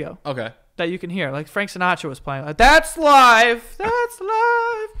little radio okay. that you can hear. Like Frank Sinatra was playing. Like, that's life. That's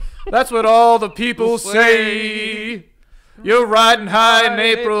life. That's what all the people say. You're riding high in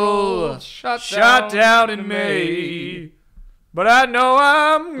April, shot down in May. But I know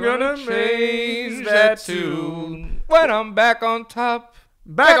I'm gonna change that tune. when I'm back on top.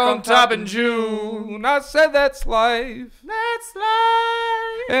 Back on top in June. I said that's life, That's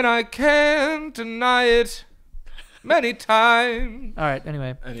life. and I can't deny it many times. All right.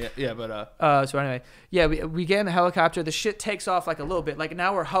 Anyway. And but So anyway, yeah, we get in the helicopter. The shit takes off like a little bit. Like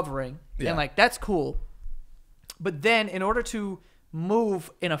now we're hovering, Yeah. and like that's cool. But then in order to move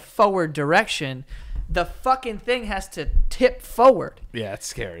in a forward direction, the fucking thing has to tip forward, yeah, it's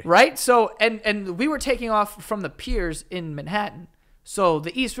scary. right? So and we were taking off from the piers in Manhattan. So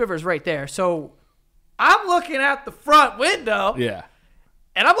the East River's right there. So I'm looking out the front window, Yeah.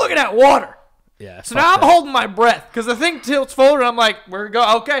 and I'm looking at water. Yeah. So now I'm holding my breath because the thing tilts forward. And I'm like, "Where we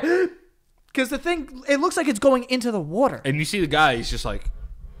go? Okay." Because the thing, it looks like it's going into the water. And you see the guy, he's just like,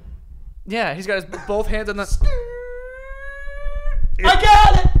 Yeah, he's got his both hands on the. I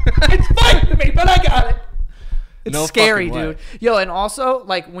got it. It's fighting me, but I got it. It's No scary, fucking way. dude. Yo, and also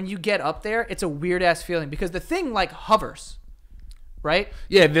like when you get up there, it's a weird ass feeling because the thing like hovers, right?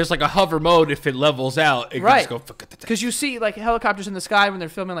 yeah, there's like a hover mode. If it levels out, it can Right. just go. Because you see like helicopters in the sky when they're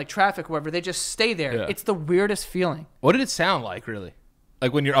filming like traffic or whatever, they just stay there. Yeah. It's the weirdest feeling. What did it sound like, really?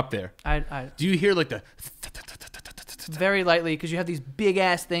 Like when you're up there? I Do you hear like the. very lightly because you have these big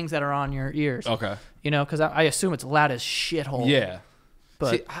ass things that are on your ears. Okay. You know, because I assume it's loud as shithole. Yeah. But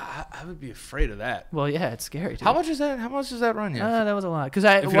See, I would be afraid of that. well, yeah, it's scary. Dude. How much is that? How much does that run you? That was a lot. Because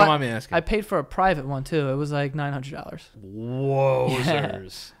If you don't mind me asking. I paid for a private one too. It was like $900.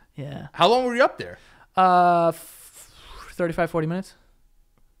 Wowzers. Yeah. How long were you up there? 35, 40 minutes.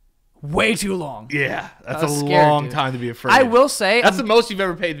 Way too long. Yeah, that's I a was scared, long dude. time to be afraid. I will say. That's the most you've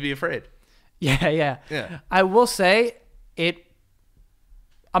ever paid to be afraid. Yeah. Yeah. I will say it.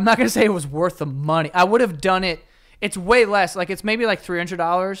 I'm not gonna say it was worth the money. I would have done it. It's way less. Like it's maybe like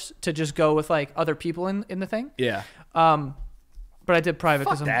 $300 to just go with like other people in the thing. Yeah. But I did private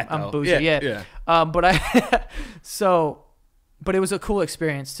because I'm though. bougie. Yeah. But but it was a cool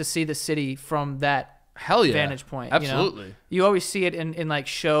experience to see the city from that Hell yeah. vantage point. Absolutely. You know? You always see it in like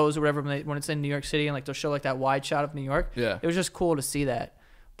shows or whatever when it's in New York City and like they'll show like that wide shot of New York. Yeah. It was just cool to see that.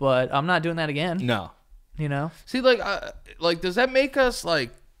 But I'm not doing that again. No. You know? See, like, does that make us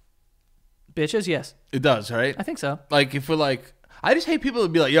like? Bitches, yes. It does, right? I think so. Like, if we're like, I just hate people to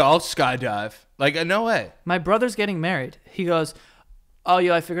be like, "Yo, I'll skydive." Like, no way. My brother's getting married. He goes, "Oh,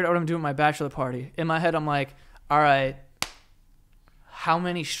 yeah, I figured out what I'm doing at my bachelor party." In my head, I'm like, "All right, how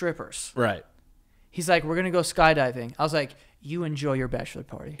many strippers?" Right. He's like, "We're going to go skydiving." I was like, "You enjoy your bachelor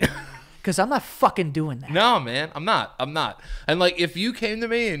party." Because I'm not fucking doing that. No, man, I'm not. And like, if you came to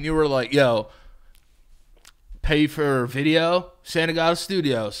me and you were like, "Yo, pay for video, Santa Gata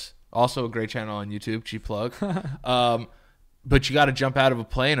Studios, also a great channel on YouTube, cheap plug," but you got to jump out of a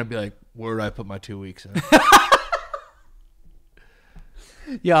plane, I'd be like, "Where do I put my 2 weeks in?"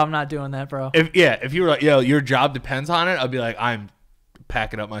 Yeah, I'm not doing that, bro. If you were like, "Yo, your job depends on it," I'd be like, "I'm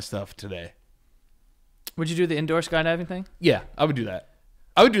packing up my stuff today." Would you do the indoor skydiving thing? Yeah, I would do that.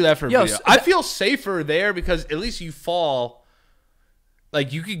 I would do that for a Yo, video. so I feel safer there because at least you fall.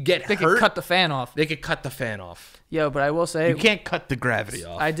 Like, you could get They hurt. could cut the fan off. They could cut the fan off. Yo, but I will say, You can't cut the gravity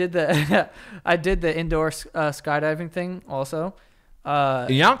off. I did the indoor skydiving thing also.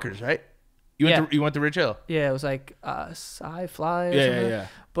 In Yonkers, right? You went Yeah. to you went to Ridge Hill. Yeah, it was like Sci-Fly or Yeah, something. yeah.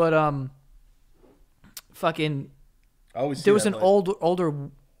 But fucking I always there was an older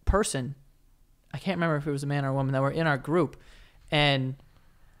person. I can't remember if it was a man or a woman that were in our group, and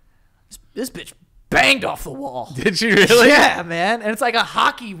this bitch banged off the wall. Did you really? Yeah, man, and it's like a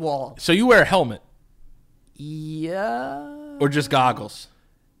hockey wall. So you wear a helmet Yeah. or just goggles?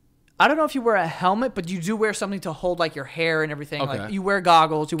 I don't know if you wear a helmet, but you do wear something to hold like your hair and everything. Okay. Like you wear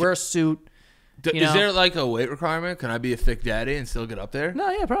goggles, you wear a suit. You Is know? there like a weight requirement? Can I be a thick daddy and still get up there? No,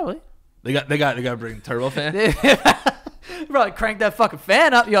 yeah, probably. They got to bring turbofan. You probably crank that fucking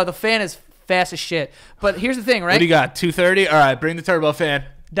fan up. Yo, the fan is fast as shit. But here's the thing, right? What do you got? 230. All right, bring the turbofan.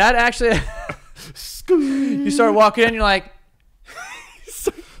 That actually, you start walking in, you're like,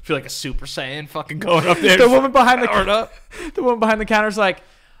 Feel like a Super Saiyan fucking going up there. the woman behind Powered up. the woman behind the counter's like,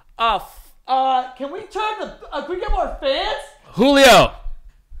 can we turn the, can we get more fans? Julio,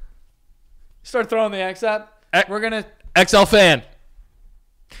 Start throwing the X up. X- We're gonna XL fan.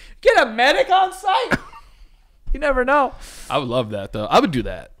 get a medic on site. You never know. I would love that though. I would do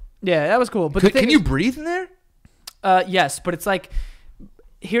that. Yeah, that was cool. But the thing Can is, you breathe in there? Yes, but it's like,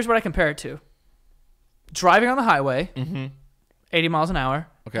 here's what I compare it to: driving on the highway, 80 miles an hour,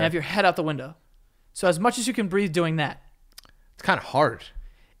 Okay. and have your head out the window. So as much as you can breathe doing that, It's kind of hard.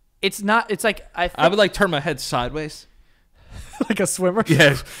 it's not. It's like I would like turn my head sideways. like a swimmer.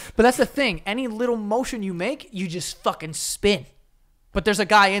 Yes. But that's the thing. Any little motion you make, you just fucking spin. But there's a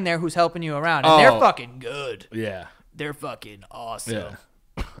guy in there who's helping you around, and they're Oh. fucking good. Yeah. They're fucking awesome.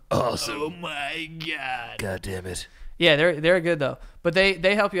 Yeah. Awesome. Oh my god. God damn it. Yeah, they're good though. But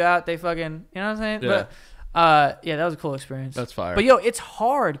they help you out. They fucking, you know what I'm saying? Yeah. But yeah, that was a cool experience. That's fire. But yo, it's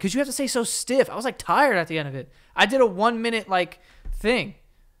hard because you have to stay so stiff. I was like tired at the end of it. I did a 1 minute like thing.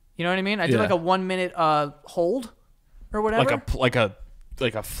 You know what I mean? I did Yeah. like a 1 minute hold or whatever.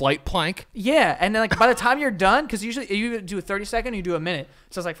 Like a flight plank. Yeah, and then like by the time you're done, because usually you do a 30-second, you do a minute.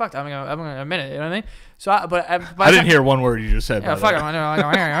 So it's like fuck, I'm gonna a minute. You know what I mean? So, I didn't I didn't hear one word you just said. Yeah, by fuck the it. way.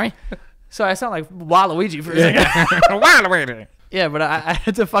 I know. So I sound like Waluigi for a second. Waluigi. Yeah, but I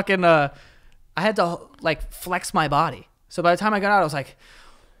had to fucking I had to like flex my body. So by the time I got out, I was like,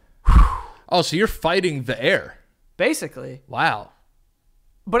 Oh, so you're fighting the air. basically. Wow.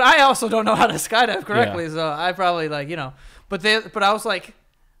 But I also don't know how to skydive correctly, Yeah. so I probably like But I was like,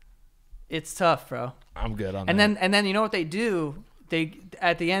 it's tough, bro. I'm good on And that. then you know what they do? They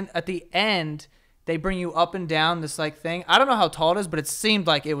at the end they bring you up and down this like thing. I don't know how tall it is, but it seemed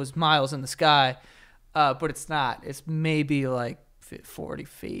like it was miles in the sky, but it's not. It's maybe like 40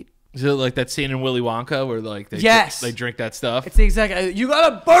 feet. Is it like that scene in Willy Wonka where like they drink that stuff? It's the exact. You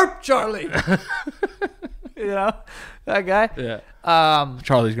gotta burp, Charlie. You know that guy. Yeah.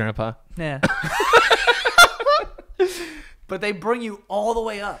 Charlie's grandpa. Yeah. But they bring you all the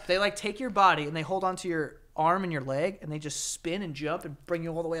way up. They like take your body and they hold onto your arm and your leg and they just spin and jump and bring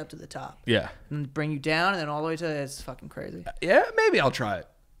you all the way up to the top. Yeah. And bring you down and then all the way to it's fucking crazy. Yeah, maybe I'll try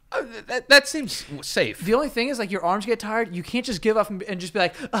it. That seems safe. The only thing is like your arms get tired. You can't just give up and just be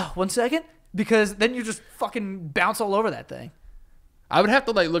like, oh, 1 second, because then you just fucking bounce all over that thing. I would have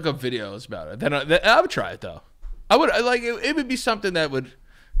to like look up videos about it. Then I would try it though. I would like it would be something that would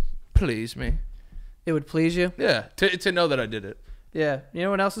please me. It would please you. Yeah, to know that I did it. Yeah. You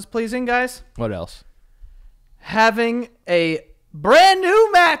know what else is pleasing, guys? What else? Having a brand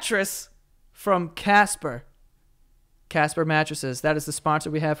new mattress from Casper. Casper mattresses. That is the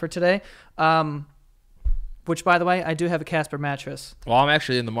sponsor we have for today. Which, by the way, I do have a Casper mattress. Well, I'm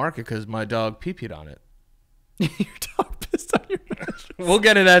actually in the market because my dog pee-peed on it. Your dog pissed on your mattress. We'll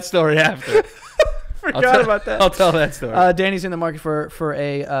get into that story after. Forgot about that. I'll tell that story. Danny's in the market for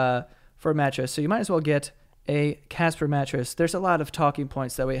a mattress, so you might as well get a Casper mattress. There's a lot of talking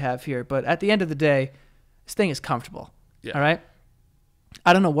points that we have here, but at the end of the day, this thing is comfortable. Yeah. All right?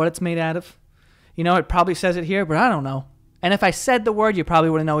 I don't know what it's made out of. You know, it probably says it here, but I don't know. And if I said the word, you probably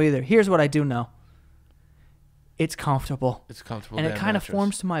wouldn't know either. Here's what I do know. It's comfortable. It's comfortable. And it kind of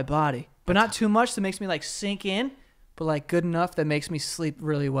forms to my body. But not too much that makes me like sink in, but like good enough that makes me sleep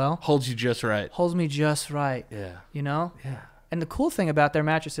really well. Holds you just right. Holds me just right. Yeah. You know? Yeah. And the cool thing about their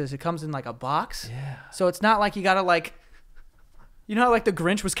mattresses, it comes in like a box. Yeah. So it's not like you got to like, you know how like the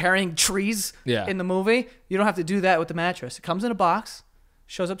Grinch was carrying trees Yeah. in the movie? You don't have to do that with the mattress. It comes in a box,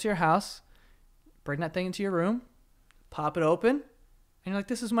 shows up to your house, bring that thing into your room, pop it open, and you're like,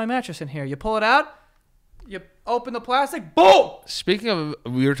 this is my mattress in here. You pull it out, you open the plastic, boom! Speaking of,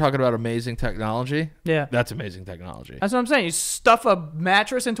 we were talking about amazing technology. Yeah. That's amazing technology. That's what I'm saying. You stuff a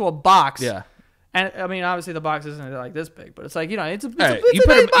mattress into a box. Yeah. And I mean, obviously the box isn't like this big, but it's like, you know, it's a Hey,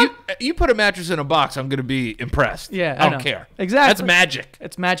 you put a mattress in a box, I'm gonna be impressed. Yeah, I I don't know. care. Exactly. That's magic.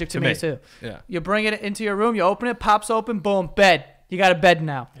 It's magic to me too. Yeah. You bring it into your room, you open it, pops open, boom, bed. You got a bed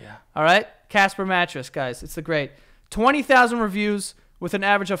now. Yeah. All right? Casper mattress, guys. It's the great. 20,000 reviews with an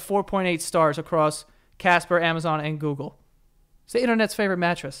average of 4.8 stars across Casper, Amazon, and Google. It's the internet's favorite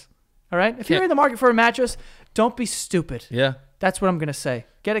mattress. All right? If you're in the market for a mattress, don't be stupid. Yeah. That's what I'm going to say.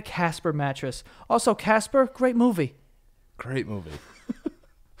 Get a Casper mattress. Also, Casper, great movie. Great movie.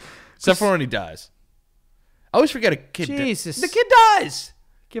 Except for when he dies. I always forget a kid. Jesus. The kid dies.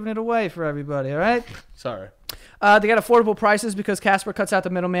 Giving it away for everybody, all right? Sorry. They got affordable prices because Casper cuts out the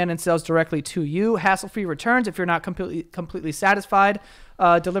middleman and sells directly to you. Hassle-free returns if you're not completely satisfied.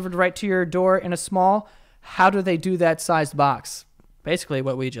 Delivered right to your door in a small. How do they do that sized box? Basically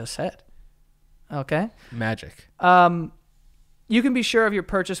what we just said. Okay? Magic. You can be sure of your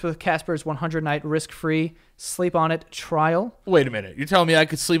purchase with Casper's 100-night risk-free sleep on it trial. Wait a minute. You're telling me I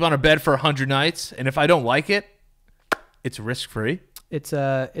could sleep on a bed for 100 nights, and if I don't like it, it's risk-free? It's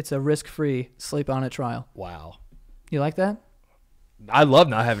a risk-free sleep on it trial. Wow. You like that? I love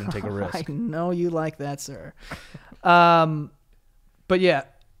not having to take a risk. I know you like that, sir. But yeah.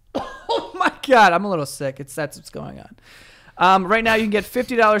 Oh my God, I'm a little sick. That's what's going on. Right now, you can get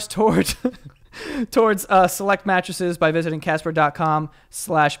 $50 towards select mattresses by visiting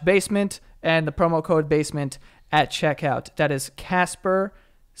Casper.com/basement and the promo code basement at checkout. That is Casper,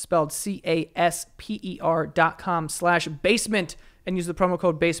 spelled CASPER.com/basement, and use the promo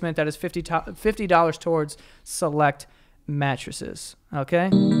code basement. That is $50 towards select mattresses. Okay?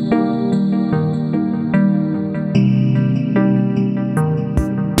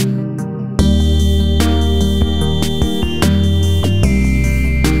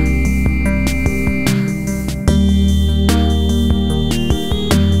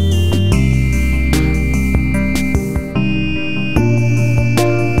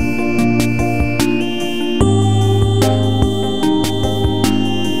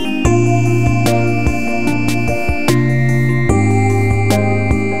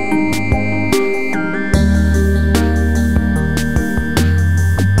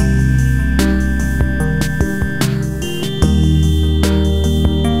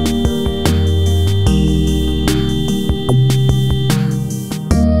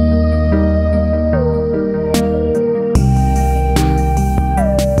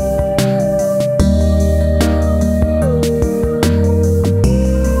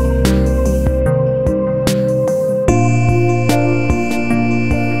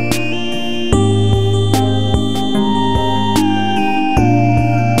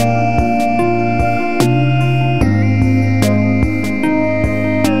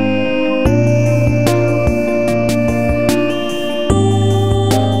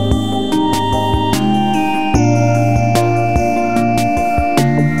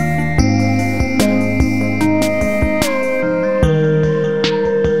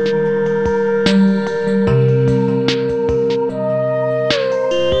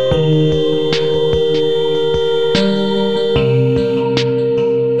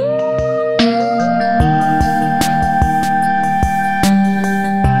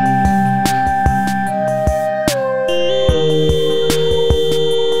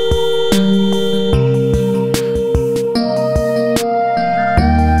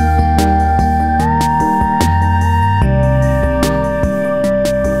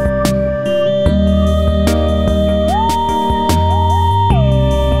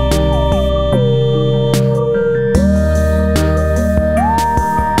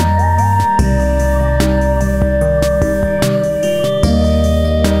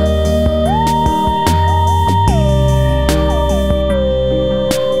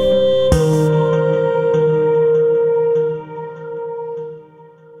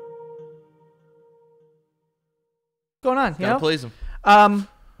 on? You Gotta know? please them.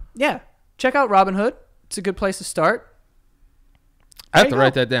 Yeah. Check out Robinhood. It's a good place to start. I have There to you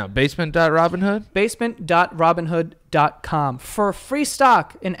write go. that down. Basement.Robinhood? Basement.robinhood.com for free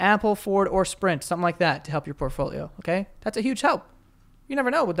stock in Apple, Ford, or Sprint, something like that to help your portfolio. Okay? That's a huge help. You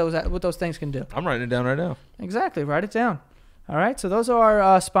never know what those things can do. I'm writing it down right now. Exactly. Write it down. All right. So those are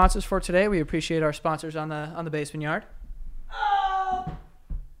our sponsors for today. We appreciate our sponsors on the Basement Yard. Oh!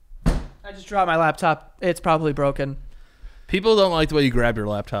 I just dropped my laptop. It's probably broken. People don't like the way you grab your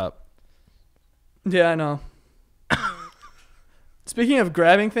laptop. Yeah, I know. Speaking of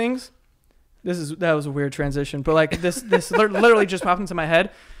grabbing things, that was a weird transition, but like this literally just popped into my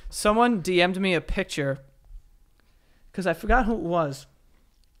head. Someone DM'd me a picture because I forgot who it was.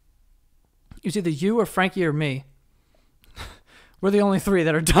 It was either you or Frankie or me. We're the only three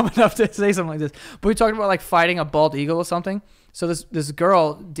that are dumb enough to say something like this. But we talked about like fighting a bald eagle or something. So this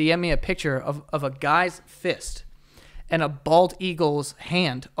girl DM'd me a picture of a guy's fist and a bald eagle's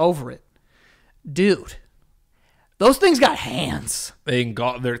hand over it. Dude, those things got hands.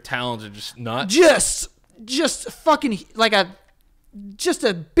 Their talons are just nuts. Just fucking like just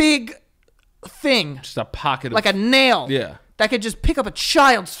a big thing. Just a pocket Like of... a nail. Yeah. That could just pick up a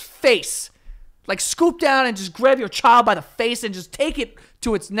child's face. Like scoop down and just grab your child by the face and just take it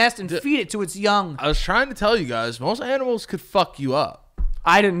to its nest and feed it to its young. I was trying to tell you guys, most animals could fuck you up.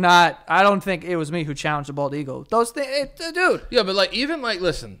 I don't think it was me who challenged the bald eagle. Those things, dude. Yeah, but like even like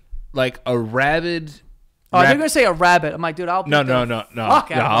listen, like a rabid. Oh, I think you're gonna say a rabbit. I'm like, dude, I'll No.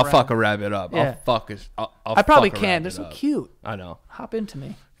 fuck out of I'll a fuck rabbit. a rabbit up. Yeah. I'll probably fuck a can. They're rabbit so up. cute. I know. Hop into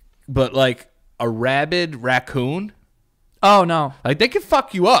me. But like a rabid raccoon, Oh no, like they can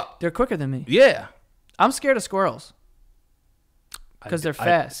fuck you up. they're quicker than me. Yeah. I'm scared of squirrels because they're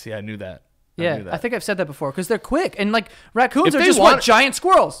fast. See, I knew that. Yeah, I think I've said that before because they're quick and like raccoons If are they just want- giant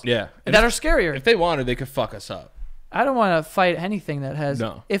squirrels. Yeah. that are scarier. If they wanted, they could fuck us up. I don't want to fight anything that has.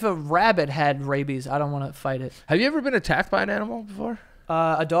 No. If a rabbit had rabies, I don't want to fight it. Have you ever been attacked by an animal before?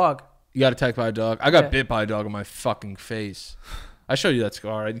 A dog. You got attacked by a dog. I got Yeah. bit by a dog on my fucking face. I showed you that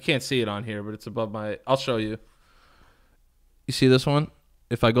scar. You can't see it on here, but it's above my. I'll show you. You see this one?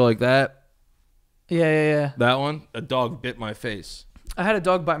 If I go like that, Yeah. that one, a dog bit my face. I had a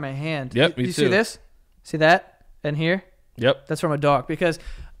dog bite my hand. Yep, You me see too. this? See that? And here? Yep. That's from a dog because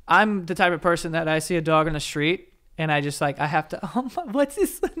I'm the type of person that I see a dog on the street and I just like I have to. Oh my, what's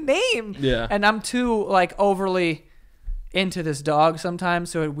his name? Yeah. And I'm too like overly into this dog sometimes,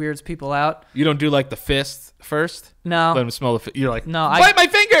 so it weirds people out. You don't do like the fist first. No. Let him smell the. You're like, No, bite my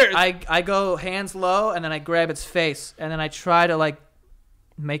fingers. I go hands low and then I grab its face and then I try to like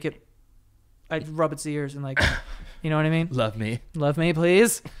make it. I rub its ears and like, you know what I mean? Love me. Love me,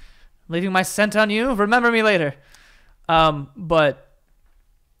 please. Leaving my scent on you. Remember me later. But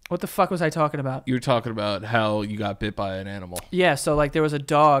what the fuck was I talking about? You were talking about how you got bit by an animal. Yeah, so like there was a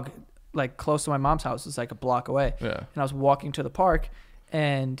dog like close to my mom's house. It's like a block away. Yeah. And I was walking to the park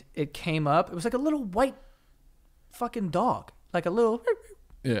and it came up. It was like a little white fucking dog. Like a little,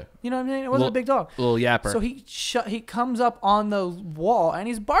 Yeah. you know what I mean? It wasn't a big dog. Little yapper. So he comes up on the wall and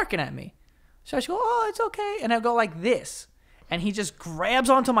he's barking at me. So I just go, oh, it's okay. And I go like this. And he just grabs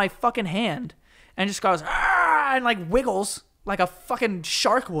onto my fucking hand and just goes, ah, and like wiggles like a fucking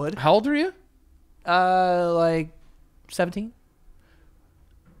shark would. How old are you? Like 17.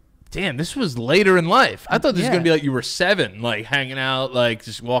 Damn, this was later in life. I thought this was Yeah. gonna be like you were 7, like hanging out, like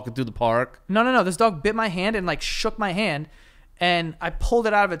just walking through the park. No. This dog bit my hand and like shook my hand. And I pulled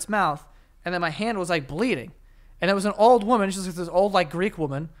it out of its mouth. And then my hand was like bleeding. And it was an old woman. She was like this old like Greek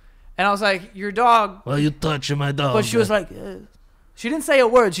woman. And I was like, your dog. Well, you touching my dog. But she was like, she didn't say a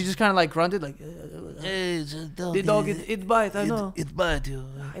word. She just kind of like grunted like, hey, the dog, it bite, I know. It bite you.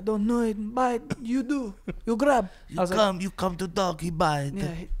 I don't know it bite. You do. You grab. I was like, You come to dog, he bite.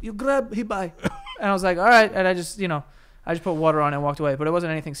 yeah, you grab, he bite. And I was like, all right. And I just, I just put water on it and walked away. But it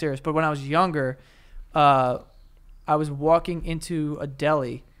wasn't anything serious. But when I was younger, I was walking into a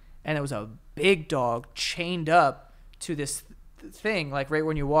deli and it was a big dog chained up to this thing, like right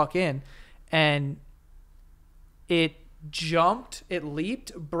when you walk in. And it jumped, it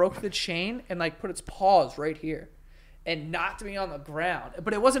leaped, broke the chain, and like put its paws right here. And knocked me on the ground,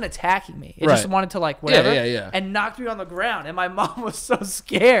 but it wasn't attacking me. It just Right. wanted to like whatever, Yeah. and knocked me on the ground. And my mom was so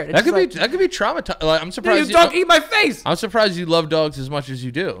scared. That could be traumatizing. Like, I'm Dude, surprised. you dog eat my face. I'm surprised you love dogs as much as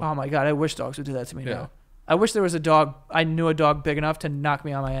you do. Oh my god, I wish dogs would do that to me Yeah. now. I wish there was a dog. I knew a dog big enough to knock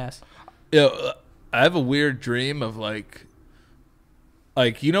me on my ass. I have a weird dream of like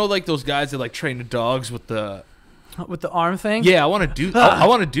like those guys that like train the dogs with the. With the arm thing. Yeah, I want to do. I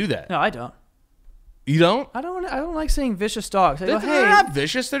want to do that. No, I don't. You don't? I don't like saying vicious dogs. I go, They're hey, not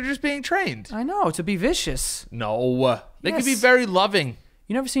vicious. They're just being trained. I know, to be vicious. No. They can be Yes. very loving.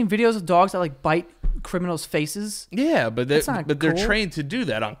 You never seen videos of dogs that like bite criminals' faces? Yeah, but That's not they're cool. trained to do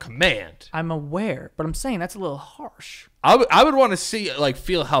that on command. I'm aware, but I'm saying that's a little harsh. I would want to see, like,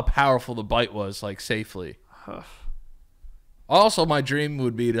 feel how powerful the bite was, like, safely. Also, my dream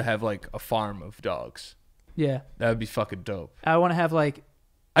would be to have, like, a farm of dogs. Yeah. That would be fucking dope. I want to have like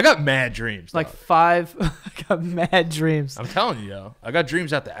I got mad dreams. like dog. 5 I got mad dreams. I'm telling you, yo. I got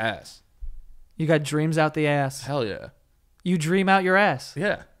dreams out the ass. You got dreams out the ass. Hell yeah. You dream out your ass.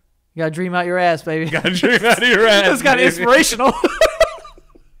 Yeah. You got to dream out your ass, baby. Got a dream out of your ass. It's kind of baby. inspirational.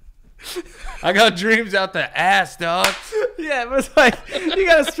 I got dreams out the ass, dog. Yeah, but it's like you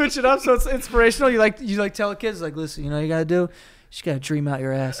got to switch it up so it's inspirational. You like tell kids like, listen, you know what you got to do? You just got to dream out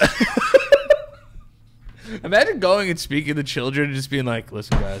your ass. Imagine going and speaking to children and just being like,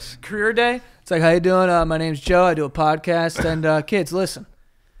 listen, guys. Career day. It's like, how you doing? My name's Joe. I do a podcast. And kids, listen.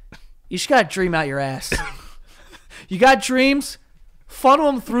 You just got to dream out your ass. You got dreams? Funnel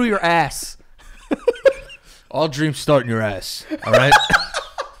them through your ass. All dreams start in your ass. All right?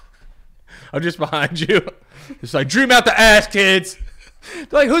 I'm just behind you. It's like, dream out the ass, kids. They're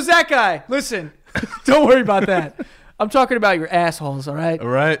like, who's that guy? Listen, don't worry about that. I'm talking about your assholes, all right? All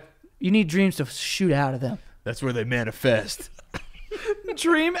right? You need dreams to shoot out of them. That's where they manifest.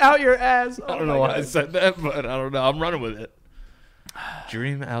 Dream out your ass. I don't know why I said that, but I don't know. I'm running with it.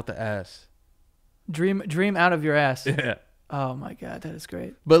 Dream out the ass. Dream out of your ass. Yeah. Oh my god, that is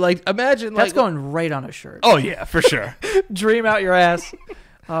great. But, like, imagine, like... That's going right on a shirt. Oh, yeah, for sure. Dream out your ass.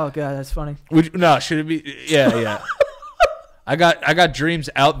 Oh god, that's funny. No, should it be... Yeah, yeah. I got dreams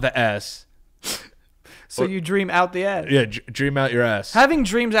out the ass. So you dream out the ass. Yeah, dream out your ass. Having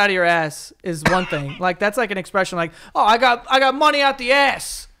dreams out of your ass is one thing. Like that's like an expression like, "Oh, I got money out the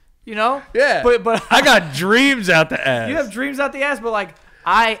ass." You know? Yeah. But I got dreams out the ass. you have dreams out the ass, but like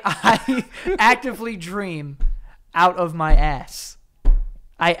I actively dream out of my ass.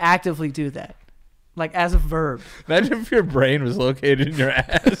 I actively do that. Like as a verb. Imagine if your brain was located in your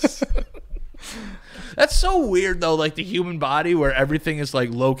ass. That's so weird though, like the human body where everything is like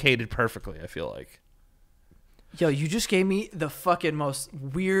located perfectly, I feel like. Yo, you just gave me the fucking most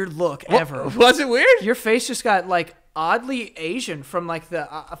weird look ever. Was it weird? Your face just got like oddly Asian from like the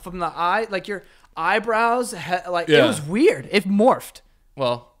eye, like your eyebrows, it was weird. It morphed.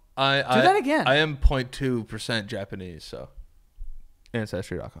 Well, I Do that again. I am 0.2% Japanese, so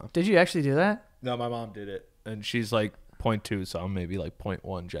ancestry.com. Did you actually do that? No, my mom did it, and she's like 0.2, so I'm maybe like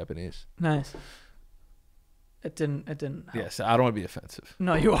 0.1 Japanese. Nice. It didn't help. Yes, I don't want to be offensive.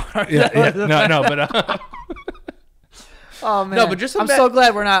 No, you are. Yeah, no, but Oh man. No, but just I'm so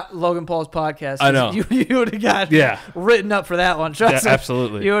glad we're not Logan Paul's podcast. I know. You would have got written up for that one. Trust me.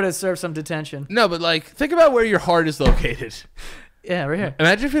 absolutely. You would have served some detention. No, but like think about where your heart is located. Yeah, right here.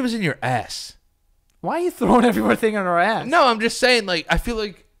 Imagine if it was in your ass. Why are you throwing everything on our ass? No, I'm just saying, like, I feel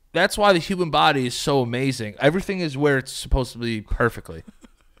like that's why the human body is so amazing. Everything is where it's supposed to be perfectly.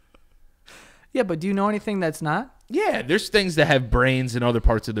 Yeah, but do you know anything that's not? Yeah, there's things that have brains in other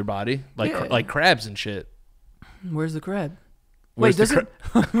parts of their body, like Yeah. like crabs and shit. Where's the crab? Where's Wait, the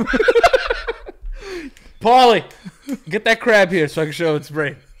does it? Paulie, get that crab here so I can show its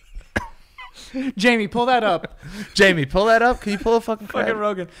brain. Jamie, pull that up. Jamie, pull that up. Can you pull a fucking crab? Fucking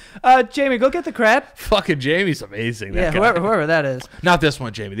Rogan. Jamie, go get the crab. Fucking Jamie's amazing. Yeah, That guy. whoever that is. Not this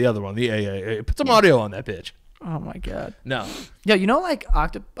one, Jamie. The other one. Put some audio on that bitch. Oh my god. No. Yeah, you know like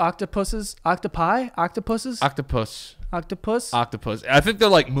octopuses, octopuses, Octopus. octopus, Octopus. I think they're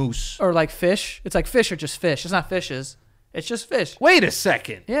like moose. or like fish. It's like fish or just fish. It's not fishes. It's just fish. Wait a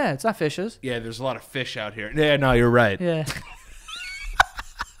second. Yeah, it's not fishes. Yeah, there's a lot of fish out here. Yeah, no, you're right. Yeah.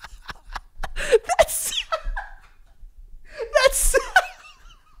 That's.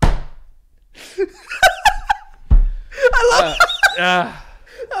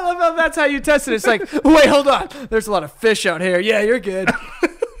 I love how that's how you test it. It's like, wait, hold on. There's a lot of fish out here. Yeah, you're good.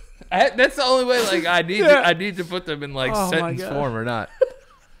 That's the only way. Like, I need to put them in like Oh, my sentence God. form or not.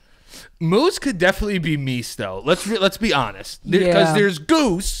 Moose could definitely be meese though. Let's be honest. Because Yeah. there's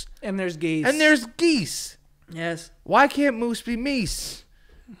goose And there's geese. and there's geese. yes. Why can't moose be meese?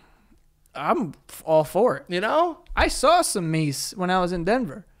 I'm all for it. You know? I saw some meese when I was in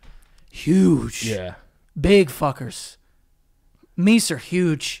Denver. Huge. Yeah. Big fuckers. Meese are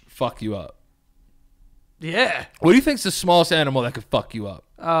huge. Fuck you up. Yeah. What do you think's the smallest animal that could fuck you up?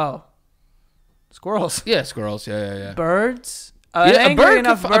 Oh. Squirrels. Yeah, squirrels. Yeah. Birds. Yeah, An a angry bird,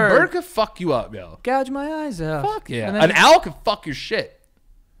 enough could, a bird could fuck you up, yo. Gouge my eyes out. Fuck yeah. And then An owl could fuck your shit.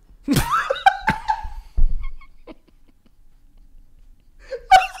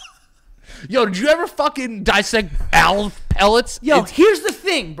 Yo, did you ever fucking dissect owl pellets? Yo, here's the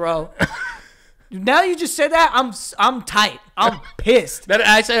thing, bro. Now you just said that, I'm tight. I'm pissed. That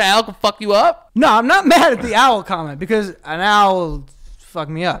I said owl can fuck you up? No, I'm not mad at the owl comment because an owl fucked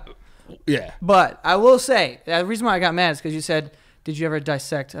me up. Yeah. But I will say, the reason why I got mad is because you said, did you ever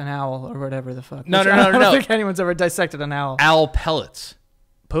dissect an owl or whatever the fuck? No. I don't think anyone's ever dissected an owl. Owl pellets.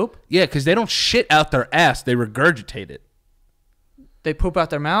 Poop? Yeah, because they don't shit out their ass. They regurgitate it. They poop out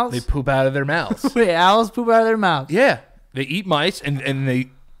their mouths? They poop out of their mouths. Wait, owls poop out of their mouths? Yeah. They eat mice and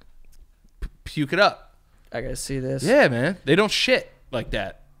they puke it up. I gotta see this. Yeah, man. They don't shit like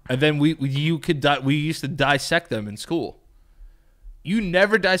that. And then we used to dissect them in school. You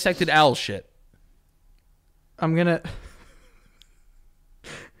never dissected owl shit. I'm gonna...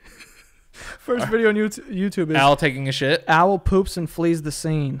 First video on YouTube is... Owl taking a shit? Owl poops and flees the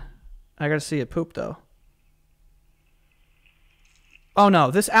scene. I gotta see it poop, though. Oh,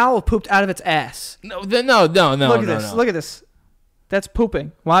 no. This owl pooped out of its ass. No. Look at this. No. Look at this. That's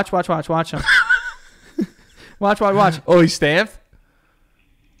pooping. Watch him. watch. Oh, he stamped?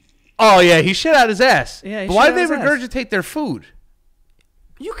 Oh, yeah. He shit out his ass. Yeah, he but why shit do out they his ass. regurgitate their food?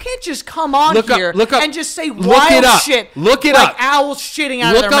 You can't just come on Look here up. and just say wild shit. Look it like up. Owls shitting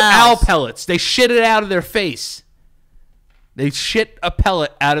out Look of their up owl mouths. pellets. They shit it out of their face. They shit a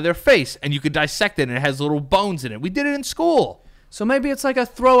pellet out of their face, and you could dissect it, and it has little bones in it. We did it in school. So maybe it's like a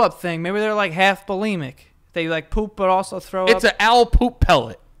throw up thing. Maybe they're like half bulimic. They like poop but also throw up. It's an owl poop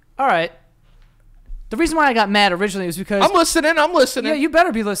pellet. All right. The reason why I got mad originally was because... I'm listening. Yeah, you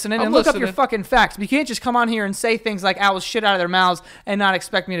better be listening and look up your fucking facts. But you can't just come on here and say things like owls shit out of their mouths and not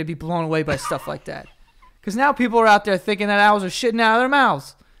expect me to be blown away by stuff like that. Because now people are out there thinking that owls are shitting out of their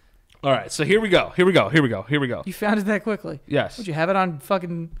mouths. All right, so here we go. You found it that quickly. Yes. Would you have it on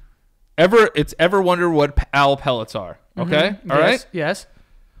fucking... Ever wonder what owl pellets are? Okay? Mm-hmm. All right? Yes.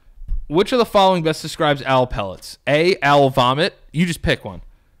 Which of the following best describes owl pellets? A, owl vomit. You just pick one.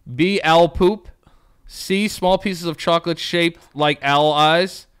 B, owl poop. C, small pieces of chocolate shaped like owl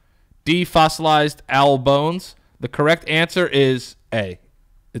eyes. D, fossilized owl bones. The correct answer is A.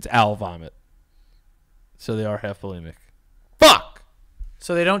 It's owl vomit. So they are half bulimic. Fuck!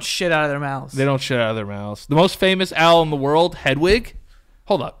 So they don't shit out of their mouths. They don't shit out of their mouths. The most famous owl in the world, Hedwig.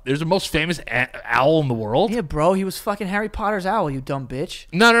 Hold up. There's the most famous owl in the world? Yeah, bro. He was fucking Harry Potter's owl, you dumb bitch.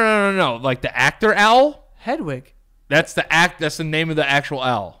 No. Like the actor owl? Hedwig. That's the name of the actual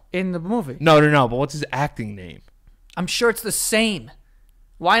owl. In the movie. No. But what's his acting name? I'm sure it's the same.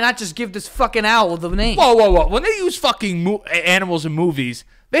 Why not just give this fucking owl the name? Whoa. When they use fucking animals in movies,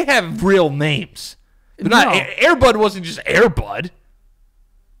 they have real names. They're not. Air Bud wasn't just Air Bud.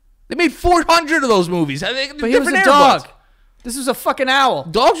 They made 400 of those movies. I think but he was a dog. This is a fucking owl.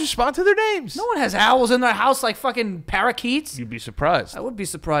 Dogs respond to their names. No one has owls in their house like fucking parakeets. You'd be surprised. I would be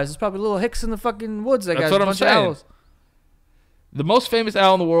surprised. There's probably little hicks in the fucking woods that That's got what a I'm bunch saying. of owls. The most famous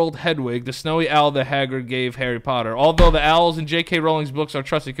owl in the world, Hedwig, the snowy owl that Hagrid gave Harry Potter. Although the owls in J.K. Rowling's books are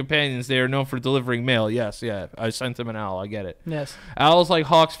trusted companions, they are known for delivering mail. Yes, yeah. I sent him an owl. I get it. Yes. Owls, like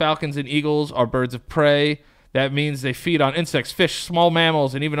hawks, falcons, and eagles, are birds of prey. That means they feed on insects, fish, small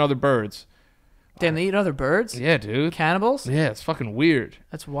mammals, and even other birds. Damn, they eat other birds? Yeah, dude. Cannibals? Yeah, it's fucking weird.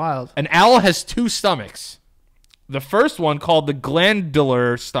 That's wild. An owl has two stomachs. The first one, called the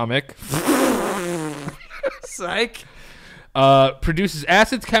glandular stomach, Psych. produces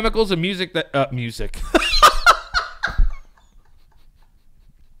acids, chemicals, and music. Music.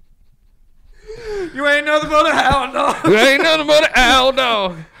 You ain't nothing but a hound dog. You ain't nothing but an owl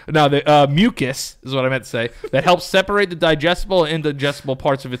dog. No, the mucus is what I meant to say. That helps separate the digestible and indigestible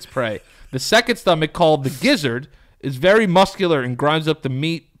parts of its prey. The second stomach, called the gizzard, is very muscular and grinds up the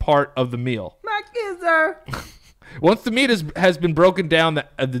meat part of the meal. My gizzard. Once the meat has been broken down,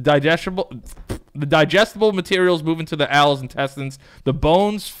 the digestible materials move into the owl's intestines. The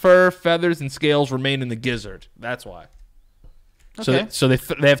bones, fur, feathers, and scales remain in the gizzard. That's why. Okay. So they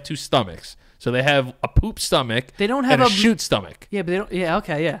have two stomachs. So they have a poop stomach. They don't have and a a shoot stomach. Yeah, but they don't. Yeah,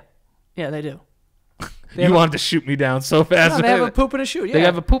 okay, yeah. Yeah, they do. You wanted to shoot me down so fast. No, they have a poop and a shoot, yeah. They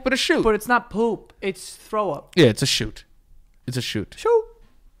have a poop and a shoot. But it's not poop. It's throw up. Yeah, it's a shoot. It's a shoot. Shoot.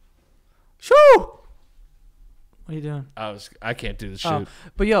 Shoot. What are you doing? I can't do the shoot. Oh.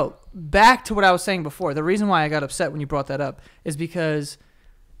 But yo, back to what I was saying before. The reason why I got upset when you brought that up is because,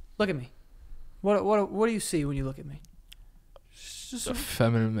 look at me. What do you see when you look at me? Just a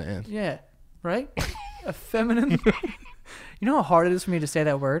feminine man. Yeah, right? A feminine. You know how hard it is for me to say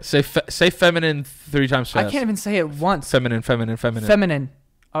that word? Say feminine 3 times fast. I can't even say it once. Feminine. Feminine.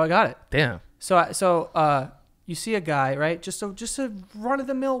 Oh, I got it. Damn. So you see a guy, right? Just a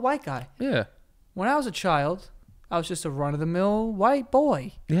run-of-the-mill white guy. Yeah. When I was a child, I was just a run-of-the-mill white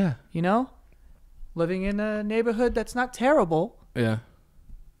boy. Yeah. You know? living in a neighborhood that's not terrible. Yeah.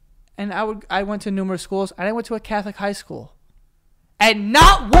 And I went to numerous schools, and I went to a Catholic high school. And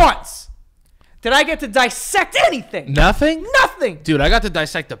not once did I get to dissect anything. Nothing? Nothing. Dude, I got to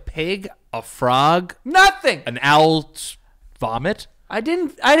dissect a pig, a frog, Nothing. an owl's vomit. I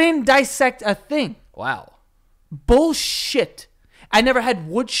didn't dissect a thing. Wow. Bullshit. I never had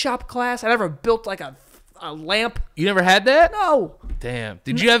wood shop class. I never built like a lamp. You never had that? No. Damn.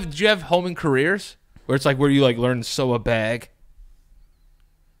 Did you have home and careers? Where it's like where you like learn to sew a bag?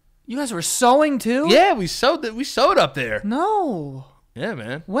 You guys were sewing too? Yeah, we sewed up there. No. Yeah,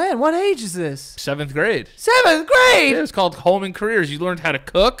 man. When? What age is this? 7th grade. 7th grade? Yeah, it was called home and careers. You learned how to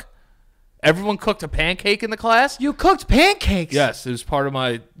cook. Everyone cooked a pancake in the class. You cooked pancakes? Yes, it was part of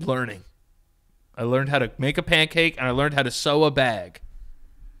my learning. I learned how to make a pancake, and I learned how to sew a bag.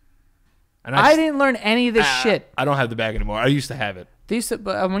 And I didn't learn any of this shit. I don't have the bag anymore. I used to have it.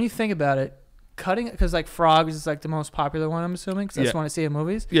 But when you think about it, cutting, because like frogs is like the most popular one, I'm assuming, because that's the one I see in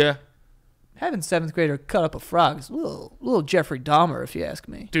movies. Yeah. Having 7th grader cut up a frog is a little Jeffrey Dahmer, if you ask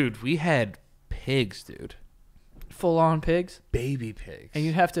me. Dude, we had pigs, dude. Full on pigs, Baby pigs. and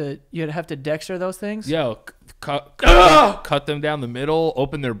you'd have to Dexter those things. Yo, cut them down the middle,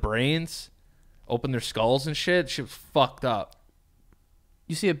 open their brains, open their skulls and shit. Shit was fucked up.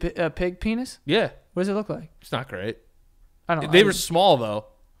 You see a pig penis? Yeah, What does it look like? it's not great. I don't know. They were small though.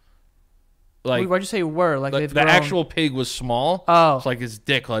 Like Why'd you say were? Like the they've grown? actual pig was small. Oh. It's like his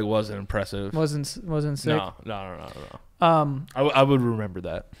dick like wasn't impressive. wasn't sick. No. Um. I would remember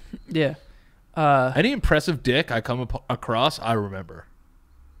that. Yeah. Any impressive dick I come across, I remember.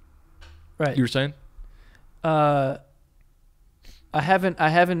 Right. You were saying? I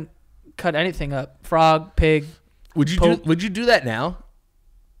haven't cut anything up. Frog, pig. Would you do that now?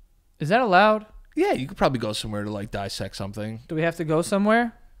 Is that allowed? Yeah, you could probably go somewhere to like dissect something. Do we have to go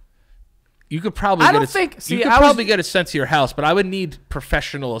somewhere? You could probably get a sense of your house, but I would need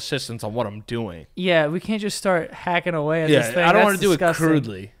professional assistance on what I'm doing. Yeah, we can't just start hacking away at this thing. I don't want That's to do disgusting. it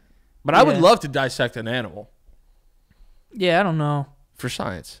crudely. But I would love to dissect an animal Yeah, I don't know. for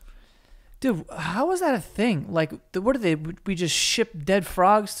science. Dude, how was that a thing? Like, what did we just ship dead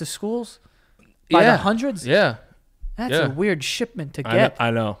frogs to schools? By the hundreds? Yeah. That's yeah. a weird shipment to get.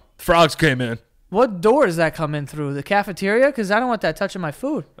 I know. Frogs came in. What door does that come in through? The cafeteria? Because I don't want that touching my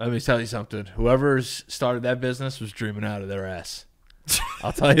food. Let me tell you something. Whoever's started that business was dreaming out of their ass.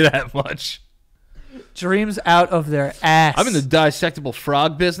 I'll tell you that much. Dreams out of their ass. I'm in the dissectable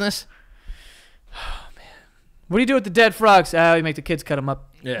frog business. Oh, man. What do you do with the dead frogs? You make the kids cut them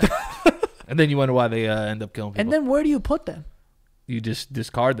up. Yeah. And then you wonder why they end up killing people. And then where do you put them? You just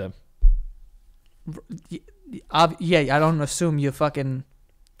discard them. Yeah, I don't assume you fucking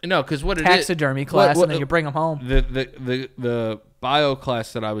No, because what taxidermy class and then you bring them home. The bio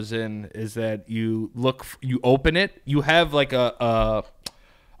class that I was in is that you open it, you have like a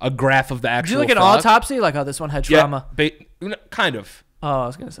graph of the actual. Did you look at frog. autopsy? Like, oh, this one had trauma. Kind of. Oh, I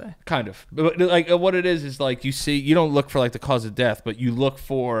was gonna say. Kind of. But like what it is like you don't look for like the cause of death, but you look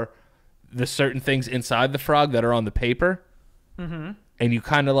for the certain things inside the frog that are on the paper. Mm-hmm. And we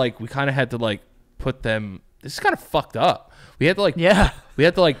kind of had to like put them. This is kind of fucked up. We had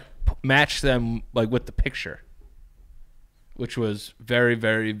to match them like with the picture, which was very,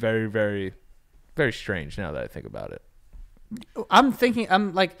 very, very, very, very strange. Now that I think about it,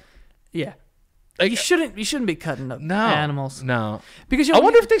 Yeah. You shouldn't be cutting up animals. No, because I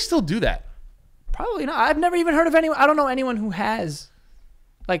wonder if they still do that. Probably not. I've never even heard of anyone. I don't know anyone who has.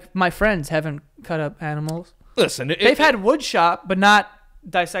 Like, my friends haven't cut up animals. Listen, they've had wood shop, but not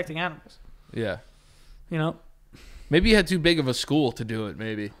dissecting animals. Yeah. You know? Maybe you had too big of a school to do it,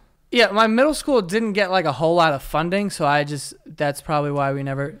 maybe. Yeah, my middle school didn't get, like, a whole lot of funding, so that's probably why we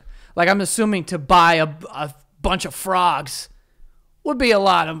never... Like, I'm assuming to buy a bunch of frogs would be a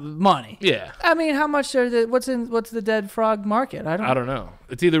lot of money. Yeah. I mean, how much what's the dead frog market? I don't know.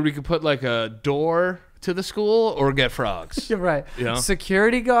 It's either we could put, like, a door to the school or get frogs. You're right. You know?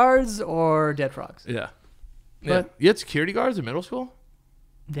 Security guards or dead frogs. Yeah. But, you had security guards in middle school?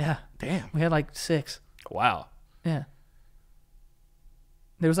 Yeah. Damn. We had, like, 6. Wow. Yeah.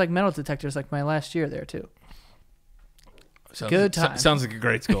 There was like metal detectors like my last year there too. Good time. Sounds like a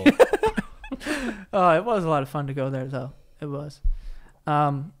great school. Oh, it was a lot of fun to go there though. It was.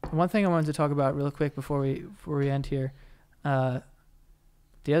 One thing I wanted to talk about real quick before we end here. The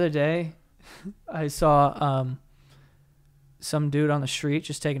other day, I saw some dude on the street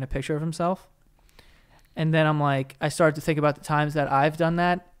just taking a picture of himself, and then I started to think about the times that I've done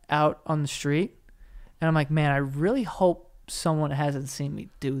that out on the street. And I'm like, man, I really hope someone hasn't seen me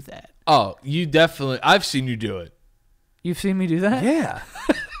do that. Oh, you definitely... I've seen you do it. You've seen me do that? Yeah.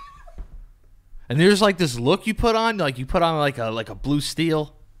 And there's like this look you put on, like you put on like a blue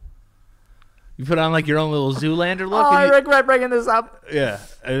steel. You put on like your own little Zoolander look. Oh, I you, regret bringing this up. yeah,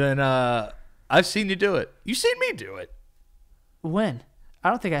 and then I've seen you do it. You've seen me do it. When? I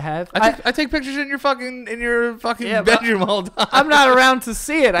don't think I have. I take pictures in your fucking Yeah, but bedroom all the time. I'm not around to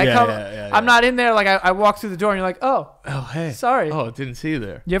see it. Yeah. I'm not in there. Like I walk through the door and you're like, oh, Oh hey, sorry. Oh, didn't see you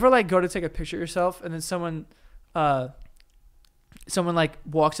there. You ever like go to take a picture of yourself and then someone like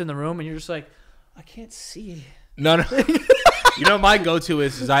walks in the room and you're just like, I can't see. No. You know what my go-to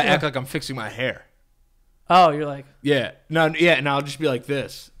is I act like I'm fixing my hair. Oh, you're like, Yeah. No. Yeah. And I'll just be like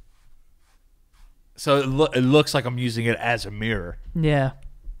this. So it looks like I'm using it as a mirror. yeah.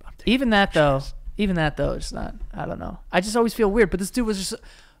 Even that though, it's not. I don't know. I just always feel weird. But this dude was just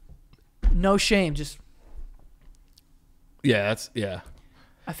no shame. Just Yeah. Yeah.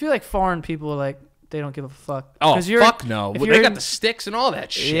 I feel like foreign people are like they don't give a fuck. Oh, 'Cause you're- fuck no. if Well, you're they got in- the sticks and all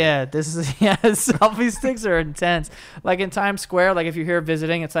that shit. Yeah, selfie sticks are intense. Like in Times Square, like if you're here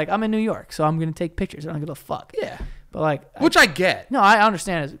visiting, it's like I'm in New York, so I'm gonna take pictures. I don't give a fuck. Yeah. But like, Which I get. no, I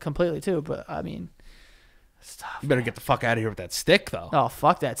understand it completely too. But I mean, stuff. You better get the fuck out of here with that stick, though. Oh,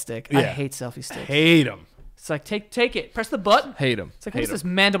 fuck that stick. I Yeah. hate selfie sticks. Hate them. It's like take it, press the button. Hate them. It's like what's this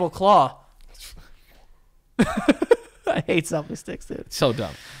mandible claw? I hate selfie sticks, dude. So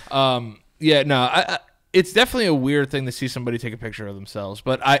dumb. Yeah, no, it's definitely a weird thing to see somebody take a picture of themselves,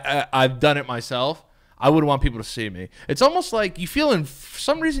 but I've done it myself. I wouldn't want people to see me. It's almost like for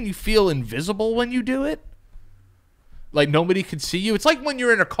some reason you feel invisible when you do it. Like nobody can see you. It's like when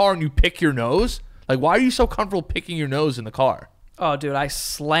you're in a car and you pick your nose. Like, why are you so comfortable picking your nose in the car? Oh, dude, I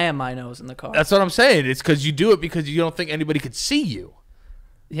slam my nose in the car. That's what I'm saying. It's because you do it because you don't think anybody could see you.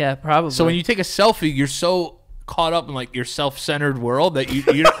 Yeah, probably. So when you take a selfie, you're so caught up in like your self-centered world that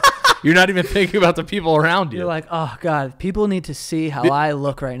you're not even thinking about the people around you. You're like, oh god, people need to see how I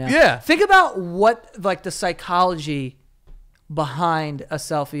look right now. Yeah. Think about what like the psychology behind a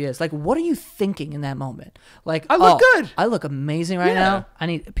selfie is. Like, what are you thinking in that moment? Like, I look good. I look amazing right Yeah.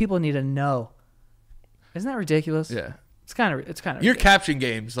 now. People need to know. Isn't that ridiculous? Yeah. It's kind of Your ridiculous. caption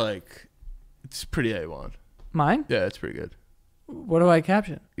game's like, it's pretty A1. Mine? Yeah, it's pretty good. What do I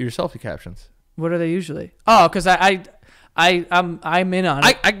caption? Your selfie captions. What are they usually? Oh, because I'm in on it.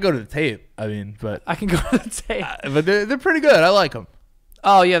 I can go to the tape. I mean, but I can go to the tape. but they're pretty good. I like them.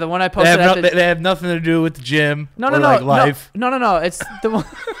 Oh yeah, the one I They posted. have, they have nothing to do with the gym. No, or like life. No. It's the one,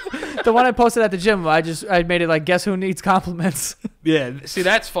 the one I posted at the gym. I made it like, guess who needs compliments? Yeah, see,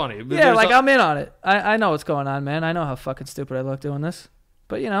 that's funny. But Yeah, there's like a- I'm in on it. I know what's going on, man. I know how fucking stupid I look doing this.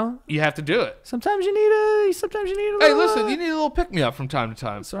 But you know, you have to do it. sometimes you need a Hey, listen, you need a little pick me up from time to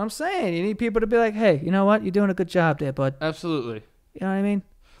time. That's what I'm saying. You need people to be like, hey, you know what? You're doing a good job there, bud. Absolutely. You know what I mean?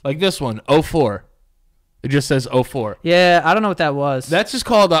 Like this one, 04. It just says 04. Yeah, I don't know what that was. That's just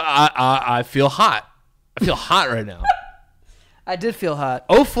called I feel hot. I feel hot right now. I did feel hot.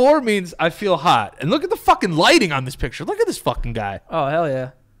 04 means I feel hot. And look at the fucking lighting on this picture. Look at this fucking guy. Oh hell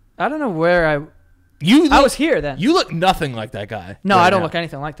yeah! I don't know where I I was here then. You look nothing like that guy. No, right I don't now. look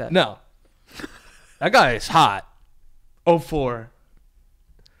anything like that. No. That guy is hot. 04.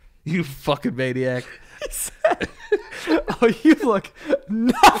 You fucking maniac. Oh, you look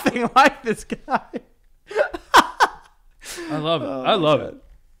nothing like this guy. I love it. I love it.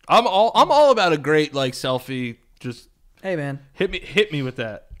 I'm all about a great like selfie. Just Hey man, hit me with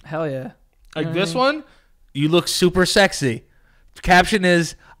that. hell yeah! Like know what this I mean? one, you look super sexy. Caption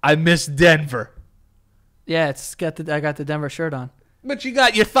is I miss Denver. Yeah, I got the Denver shirt on. But you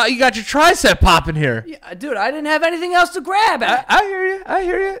got your tricep popping here. Yeah, dude, I didn't have anything else to grab. I hear you. I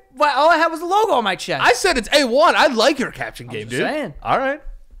hear you. All I had was the logo on my chest. I said it's A1. I like your caption game, just dude. saying. All right.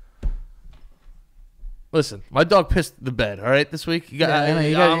 Listen, my dog pissed the bed. All right, this week. Yeah, I know,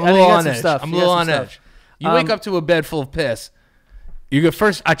 you got- I'm I a know you little got on some edge. stuff. I'm a You little got on some edge. stuff. You wake up to a bed full of piss. You go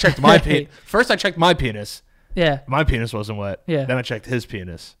first. I checked my penis. First, I checked my penis. Yeah, My penis wasn't wet. Yeah. Then I checked his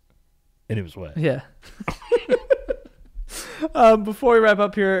penis, and it was wet. yeah. Before we wrap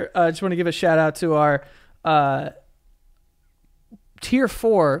up here, I just want to give a shout out to our tier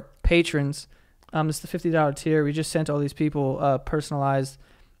 4 patrons. It's the $50 tier. We just sent all these people personalized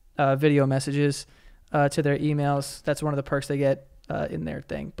video messages to their emails. That's one of the perks they get in their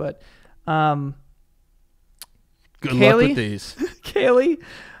thing. But Good luck Kaylee? with these. Kaylee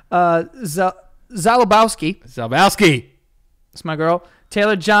Zalabowski, Zabowski. that's my girl.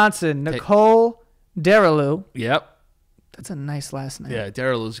 Taylor Johnson, Nicole Derilu. Yep. That's a nice last name. Yeah,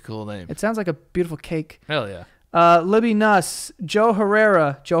 Daryl is a cool name. It sounds like a beautiful cake. Hell yeah. Libby Nuss, Joe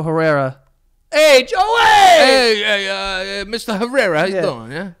Herrera. Hey, Joey! Hey, Mr. Herrera, how you Yeah.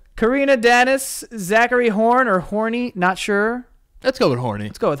 doing? Yeah. Karina Dennis, Zachary Horn or Horny, not sure. Let's go with horny.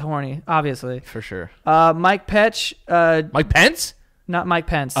 Let's go with horny, obviously. For sure. Mike Petch. Mike Pence? Not Mike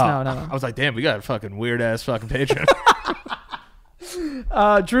Pence. Oh, No. I was like, damn, we got a fucking weird ass fucking patron.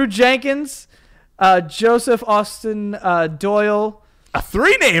 Drew Jenkins. Joseph Austin Doyle. A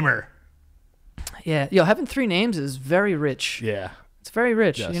three-namer. Yeah. Yo, having 3 names is very rich. Yeah. It's very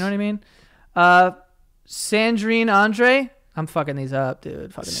rich. Yes. You know what I mean? Sandrine Andre. I'm fucking these up,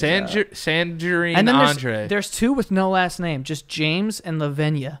 dude. Sandrine and then Andre. There's 2 with no last name. Just James and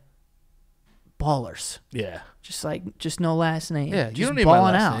Lavenia. Ballers. Yeah. Just no last name. Yeah, you just don't need my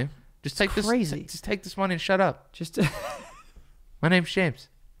balling last out. name. Just take crazy. Just take this money and shut up. Just My name's James.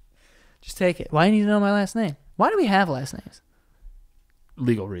 just take it. Why do you need to know my last name? Why do we have last names?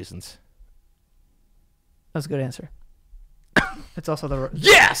 Legal reasons. That's a good answer. It's also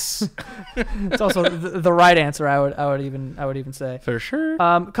Yes. it's also the right answer. I would even say. For sure.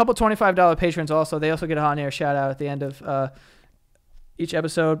 A couple $25 patrons also. They also get a on-air shout out at the end of each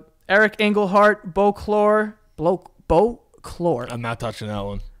episode. Eric Englehart, Bo Clore. I'm not touching that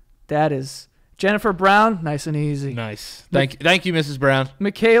one. That is Jennifer Brown. Nice and easy. Nice. Thank you, Mrs. Brown.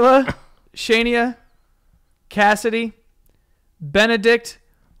 Michaela, Shania, Cassidy, Benedict.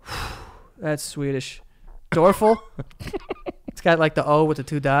 That's Swedish. Dorfel. It's got like the O with the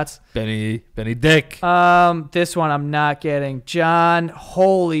 2 dots. Benny Dick. This one I'm not getting. John.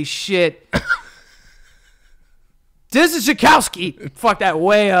 Holy shit. This is Zikowski. Fuck that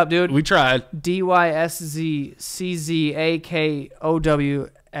way up, dude. We tried.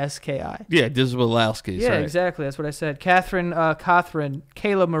 DYSZCZAKOWSKI. Yeah, this is Wazowski. Yeah, right. exactly. That's what I said. Catherine,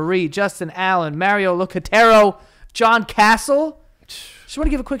 Kayla Marie, Justin Allen, Mario Locatero, John Castle. Just want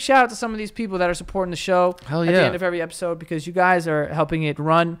to give a quick shout out to some of these people that are supporting the show Hell at yeah. the end of every episode because you guys are helping it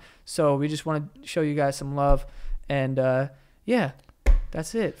run. So we just want to show you guys some love. And yeah,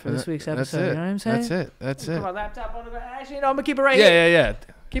 that's it for this week's episode. You know what I'm saying? That's Put it. my laptop on the ground. Actually, no, I'm going to keep it right Yeah, here. yeah.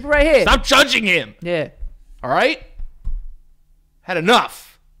 Keep it right here. Stop judging him. Yeah. All right? Had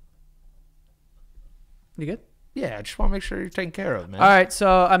enough. You good? Yeah, I just want to make sure you're taken care of, man. All right.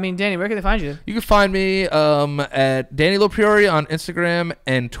 So, I mean, Danny, where can they find you? You can find me at Danny Lopriori on Instagram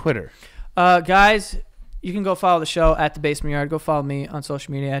and Twitter. Guys, you can go follow the show at The Basement Yard. Go follow me on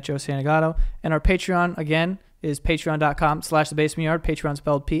social media at Joe Santagato. And our Patreon, again, is patreon.com/The Basement Yard. Patreon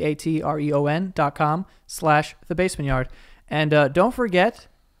spelled patreon.com/The Basement Yard. And don't forget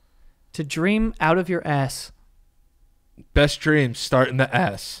to dream out of your ass. Best dreams start in the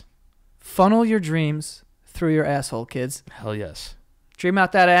ass. Funnel your dreams through your asshole, kids. Hell yes. Dream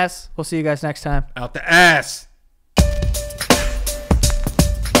out that ass. We'll see you guys next time. Out the ass.